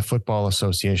and the Football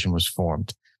Association was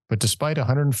formed. But despite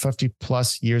 150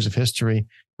 plus years of history,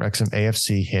 Wrexham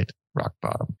AFC hit rock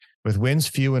bottom. With wins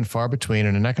few and far between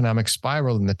and an economic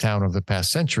spiral in the town over the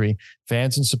past century,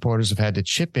 fans and supporters have had to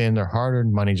chip in their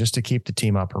hard-earned money just to keep the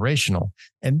team operational.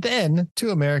 And then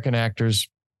 2 American actors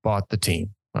bought the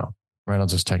team. Well,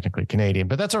 Reynolds is technically Canadian,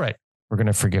 but that's all right. We're going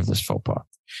to forgive this faux pas.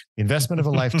 The investment of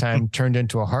a lifetime turned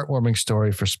into a heartwarming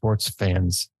story for sports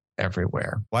fans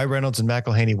everywhere. Why Reynolds and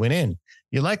McElhenney went in.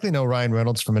 You likely know Ryan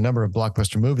Reynolds from a number of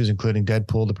blockbuster movies, including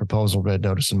Deadpool, The Proposal, Red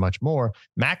Notice, and much more.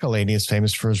 McElhenney is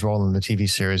famous for his role in the TV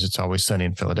series It's Always Sunny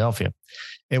in Philadelphia.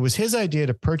 It was his idea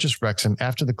to purchase Wrexham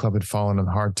after the club had fallen on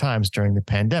hard times during the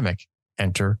pandemic.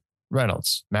 Enter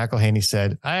Reynolds. McElhenney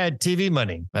said, I had TV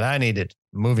money, but I needed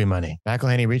movie money.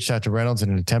 McElhenney reached out to Reynolds in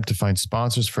an attempt to find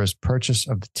sponsors for his purchase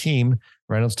of the team.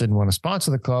 Reynolds didn't want to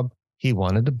sponsor the club. He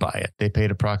wanted to buy it. They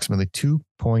paid approximately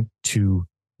 $2.2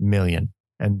 million.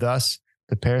 And thus,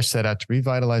 the pair set out to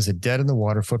revitalize a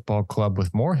dead-in-the-water football club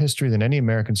with more history than any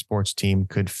American sports team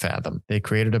could fathom. They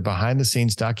created a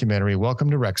behind-the-scenes documentary, Welcome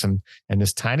to Wrexham, and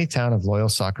this tiny town of loyal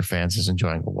soccer fans is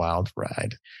enjoying a wild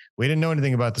ride. We didn't know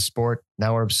anything about the sport.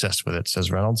 Now we're obsessed with it,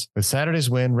 says Reynolds. With Saturday's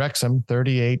win, Wrexham,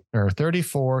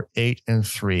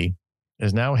 34-8-3,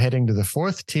 is now heading to the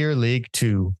 4th tier League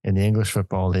 2 in the English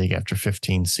Football League after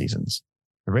 15 seasons.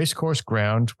 The racecourse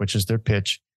ground, which is their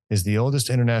pitch, is the oldest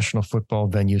international football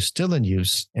venue still in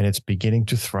use, and it's beginning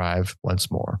to thrive once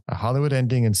more. A Hollywood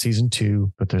ending in season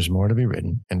 2, but there's more to be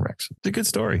written in Wrexham. It's a good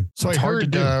story. So it's I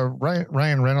heard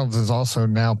Ryan Reynolds is also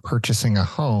now purchasing a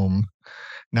home,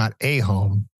 not a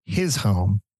home, his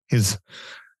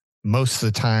most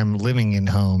of the time living in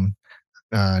home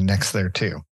next there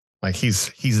too. Like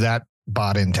he's that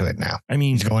bought into it now. I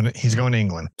mean, he's going to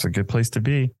England. It's a good place to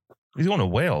be. He's going to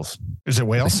Wales. Is it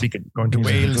Wales? Going to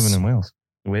Wales. Living in Wales.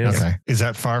 Okay. Is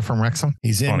that far from Wrexham?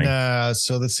 He's in,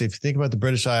 so let's see. If you think about the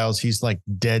British Isles, he's like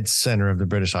dead center of the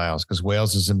British Isles because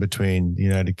Wales is in between the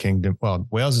United Kingdom. Well,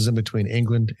 Wales is in between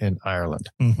England and Ireland.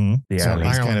 Mm-hmm. Yeah, so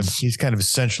he's kind of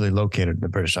essentially located in the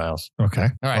British Isles. Okay.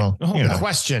 All right. Well,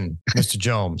 question, Mr.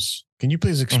 Jones. Can you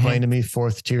please explain to me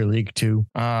 4th tier League 2?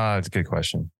 It's a good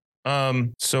question.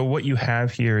 So what you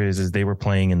have here is they were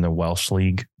playing in the Welsh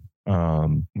League,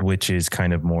 which is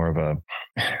kind of more of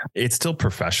it's still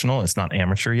professional. It's not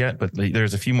amateur yet, but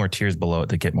there's a few more tiers below it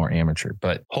that get more amateur.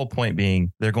 But whole point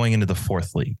being they're going into the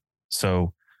 4th league.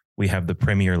 So we have the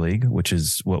Premier League, which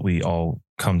is what we all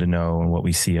come to know and what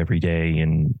we see every day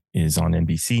and is on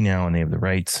NBC now. And they have the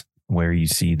rights where you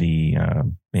see the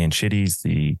Man Shitties,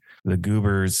 the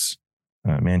Goobers,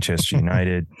 Manchester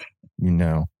United,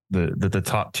 the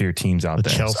top tier teams out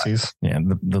there. Chelsea's. Yeah.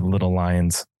 The little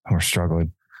Lions who are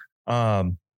struggling.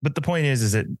 But the point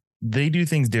is that they do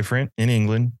things different in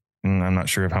England. And I'm not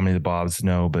sure if how many of the Bobs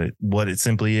know, but what it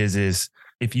simply is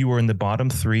if you were in the bottom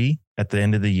 3 at the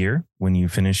end of the year, when you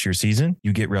finish your season,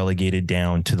 you get relegated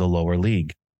down to the lower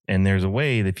league. And there's a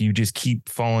way that if you just keep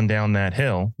falling down that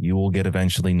hill, you will get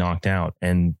eventually knocked out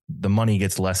and the money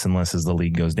gets less and less as the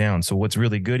league goes down. So what's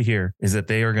really good here is that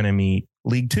they are going to meet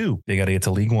League 2. They got to get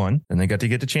to League 1 and they got to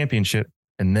get to Championship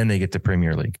and then they get to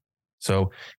Premier League.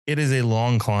 So it is a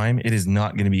long climb. It is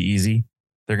not going to be easy.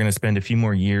 They're going to spend a few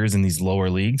more years in these lower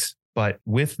leagues. But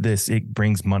with this, it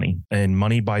brings money, and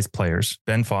money buys players.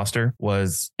 Ben Foster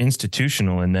was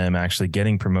institutional in them actually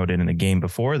getting promoted in a game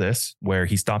before this, where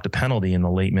he stopped a penalty in the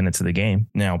late minutes of the game.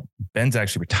 Now, Ben's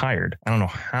actually retired. I don't know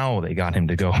how they got him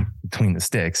to go between the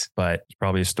sticks, but it's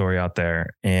probably a story out there.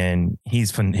 And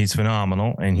he's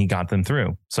phenomenal, and he got them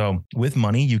through. So with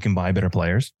money, you can buy better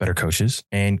players, better coaches,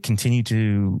 and continue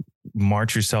to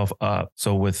march yourself up.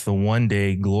 So with the one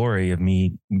day glory of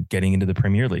me getting into the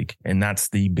Premier League, and that's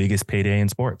the biggest payday in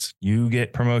sports. You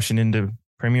get promotion into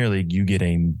Premier League, you get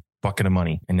a bucket of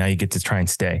money, and now you get to try and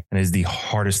stay. And it is the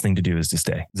hardest thing to do is to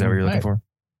stay. Is that what you're looking for?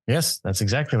 Yes, that's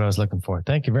exactly what I was looking for.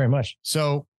 Thank you very much.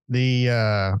 So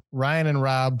the Ryan and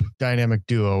Rob dynamic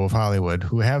duo of Hollywood,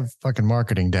 who have fucking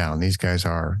marketing down. These guys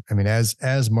are, I mean,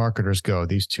 as marketers go,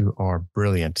 these two are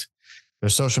brilliant. Their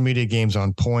social media game's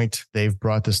on point. They've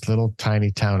brought this little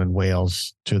tiny town in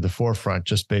Wales to the forefront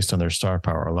just based on their star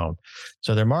power alone.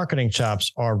 So their marketing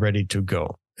chops are ready to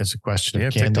go. It's a question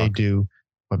of can they do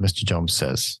what Mr. Jones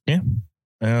says? Yeah.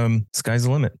 Sky's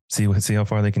the limit. See how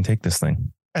far they can take this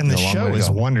thing. And the show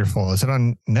is wonderful. Is it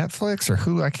on Netflix or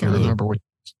who? I can't remember which.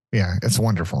 Yeah, it's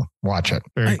wonderful. Watch it.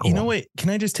 Very cool. You know what?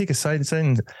 Can I just take a side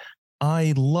sentence?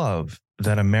 I love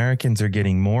that Americans are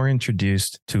getting more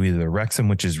introduced to either Wrexham,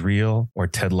 which is real, or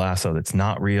Ted Lasso that's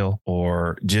not real,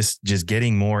 or just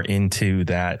getting more into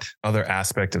that other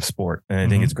aspect of sport. And I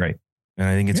think it's great. And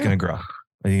I think it's going to grow.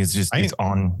 I think it's just, it's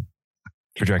on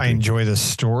trajectory. I enjoy the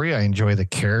story. I enjoy the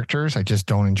characters. I just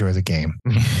don't enjoy the game.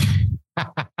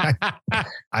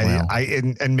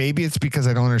 And maybe it's because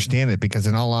I don't understand it, because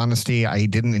in all honesty, I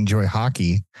didn't enjoy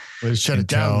hockey. Well, shut it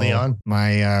down, Leon.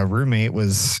 My roommate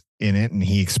was in it and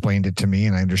he explained it to me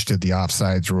and I understood the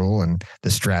offsides rule and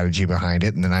the strategy behind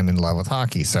it. And then I'm in love with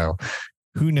hockey. So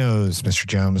who knows, Mr.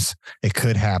 Jones, it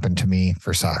could happen to me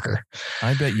for soccer.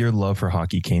 I bet your love for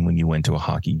hockey came when you went to a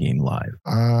hockey game live.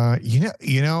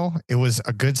 You know, it was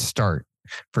a good start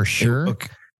for sure.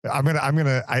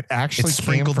 I actually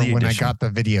came from when I got the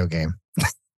video game.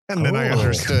 And then I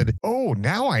understood,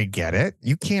 now I get it.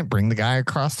 You can't bring the guy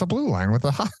across the blue line with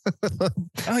the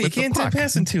you can't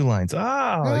pass in two lines. Yeah.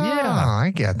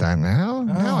 I get that now.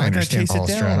 Now I understand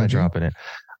Paul's strategy. Dropping it.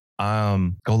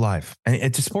 Go live. And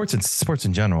it's just sports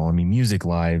in general. I mean, music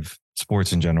live,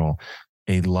 sports in general.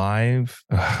 A live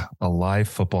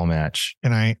football match.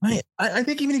 And I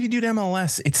think even if you do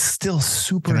MLS, it's still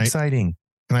super exciting.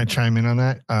 Can I chime in on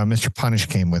that? Mr. Punish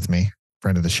came with me,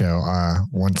 friend of the show.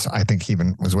 Once I think he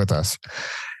even was with us,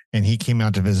 and he came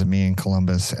out to visit me in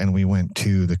Columbus, and we went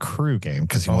to the Crew game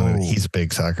because he's a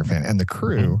big soccer fan, and the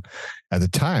Crew at the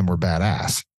time were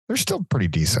badass. They're still pretty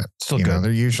decent. Still good.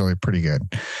 They're usually pretty good.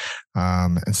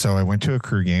 And so I went to a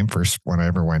Crew game, first one I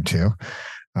ever went to.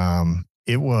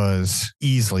 It was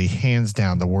easily, hands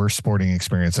down, the worst sporting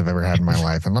experience I've ever had in my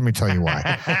life. And let me tell you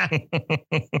why.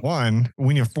 One,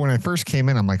 when I first came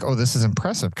in, I'm like, this is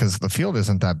impressive because the field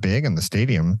isn't that big and the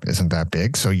stadium isn't that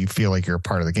big. So you feel like you're a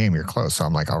part of the game. You're close. So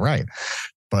I'm like, all right.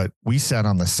 But we sat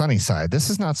on the sunny side.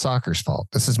 This is not soccer's fault.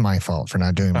 This is my fault for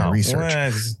not doing my research.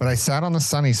 But I sat on the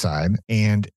sunny side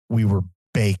and we were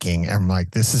baking. I'm like,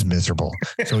 this is miserable.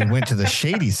 So we went to the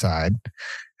shady side.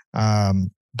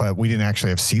 But we didn't actually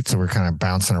have seats, so we're kind of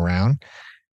bouncing around.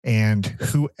 And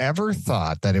whoever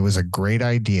thought that it was a great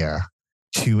idea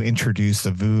to introduce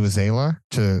the vuvuzela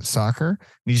to soccer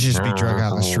needs to just be drug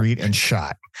out in the street and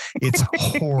shot. It's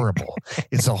horrible.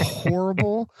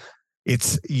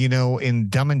 It's, in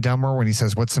Dumb and Dumber when he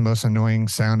says, what's the most annoying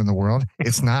sound in the world?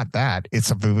 It's not that.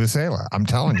 It's a vuvuzela. I'm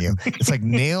telling you. It's like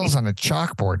nails on a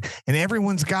chalkboard, and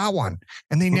everyone's got one,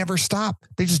 and they never stop.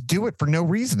 They just do it for no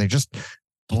reason. They just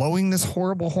blowing this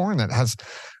horrible horn that has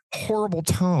horrible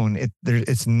tone.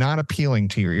 It's not appealing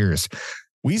to your ears.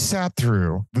 We sat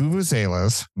through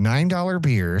vuvuzelas, $9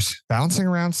 beers, bouncing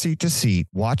around seat to seat,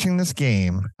 watching this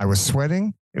game. I was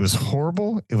sweating. It was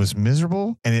horrible. It was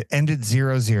miserable. And it ended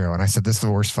 0-0. And I said, this is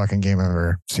the worst fucking game I've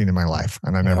ever seen in my life.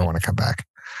 And I never want to come back.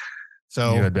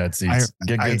 So you had bad seats.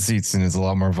 Get good seats and it's a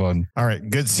lot more fun. All right.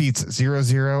 Good seats,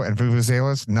 0-0 and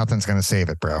vuvuzelas. Nothing's going to save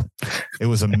it, bro. It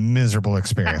was a miserable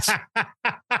experience.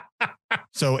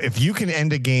 So if you can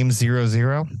end a game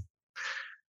 0-0,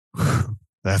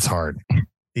 that's hard.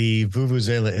 The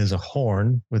vuvuzela is a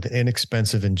horn with an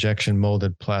inexpensive injection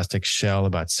molded plastic shell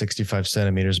about 65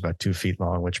 centimeters, about 2 feet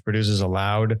long, which produces a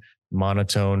loud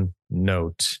monotone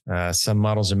note. Some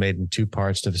models are made in 2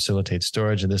 parts to facilitate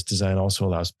storage, and this design also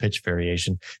allows pitch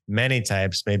variation. Many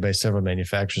types made by several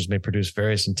manufacturers may produce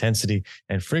various intensity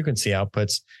and frequency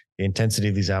outputs. The intensity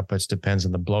of these outputs depends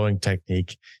on the blowing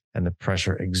technique and the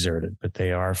pressure exerted, but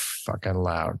they are fucking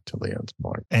loud, to Leon's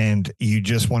point. And you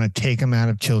just want to take them out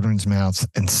of children's mouths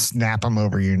and snap them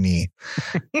over your knee.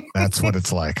 That's what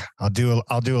it's like. I'll do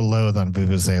a load on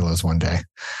vuvuzelas one day.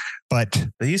 But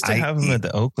they used to have them at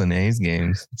the Oakland A's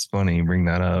games. It's funny you bring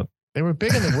that up. They were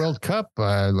big in the World Cup,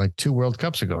 like 2 World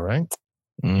Cups ago, right?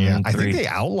 Yeah, I think they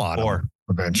outlawed them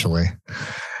eventually.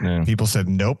 Yeah. People said,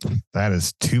 nope, that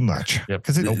is too much.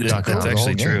 Because that's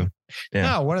actually true. Yeah.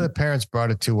 No, one of the parents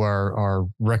brought it to our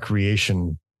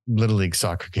recreation Little League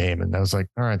soccer game, and I was like,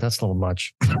 all right, that's a little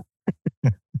much.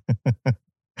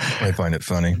 I find it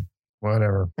funny.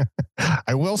 Whatever.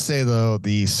 I will say, though,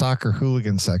 the soccer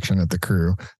hooligan section at the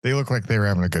Crew, they look like they were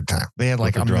having a good time. They had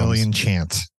like a million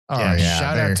chants. Oh, yeah.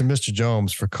 Shout out to Mr.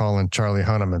 Jones for calling Charlie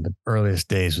Hunnam in the earliest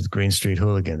days with Green Street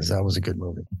Hooligans. That was a good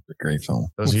movie. A great film.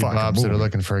 Those of you Bobs that are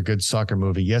looking for a good soccer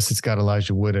movie, yes, it's got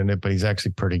Elijah Wood in it, but he's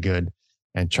actually pretty good.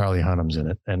 And Charlie Hunnam's in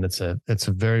it. And it's a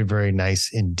very, very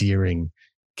nice, endearing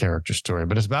character story.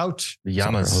 But it's about the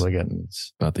Yamas.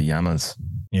 Hooligans. About the Yamas.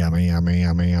 Yummy, yummy,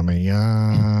 yummy, yummy,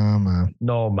 yum.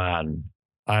 No, man.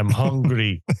 I'm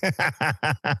hungry.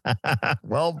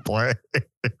 Well played.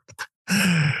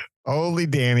 Only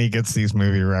Danny gets these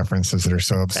movie references that are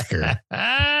so obscure.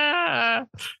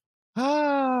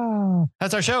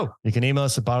 That's our show. You can email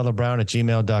us at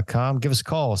bottleofbrown@gmail.com. Give us a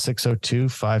call,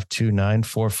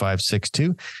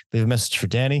 602-529-4562. Leave a message for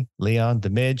Danny, Leon, the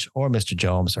Midge, or Mr.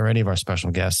 Jones, or any of our special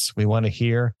guests. We want to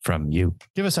hear from you.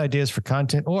 Give us ideas for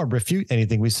content or refute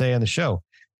anything we say on the show.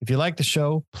 If you like the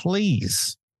show,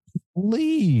 please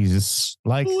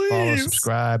follow,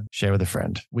 subscribe, share with a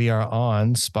friend. We are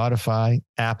on Spotify,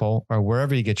 Apple, or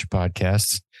wherever you get your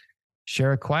podcasts.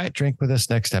 Share a quiet drink with us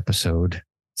next episode.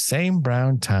 Same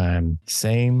brown time,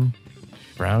 same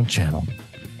brown channel.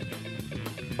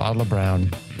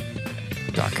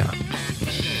 bottleofbrown.com.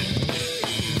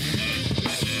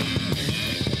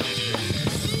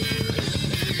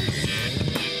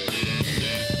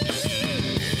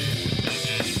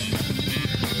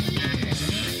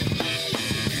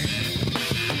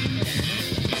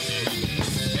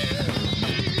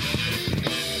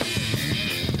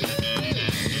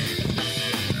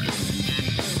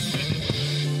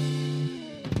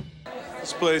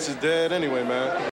 This place is dead anyway, man.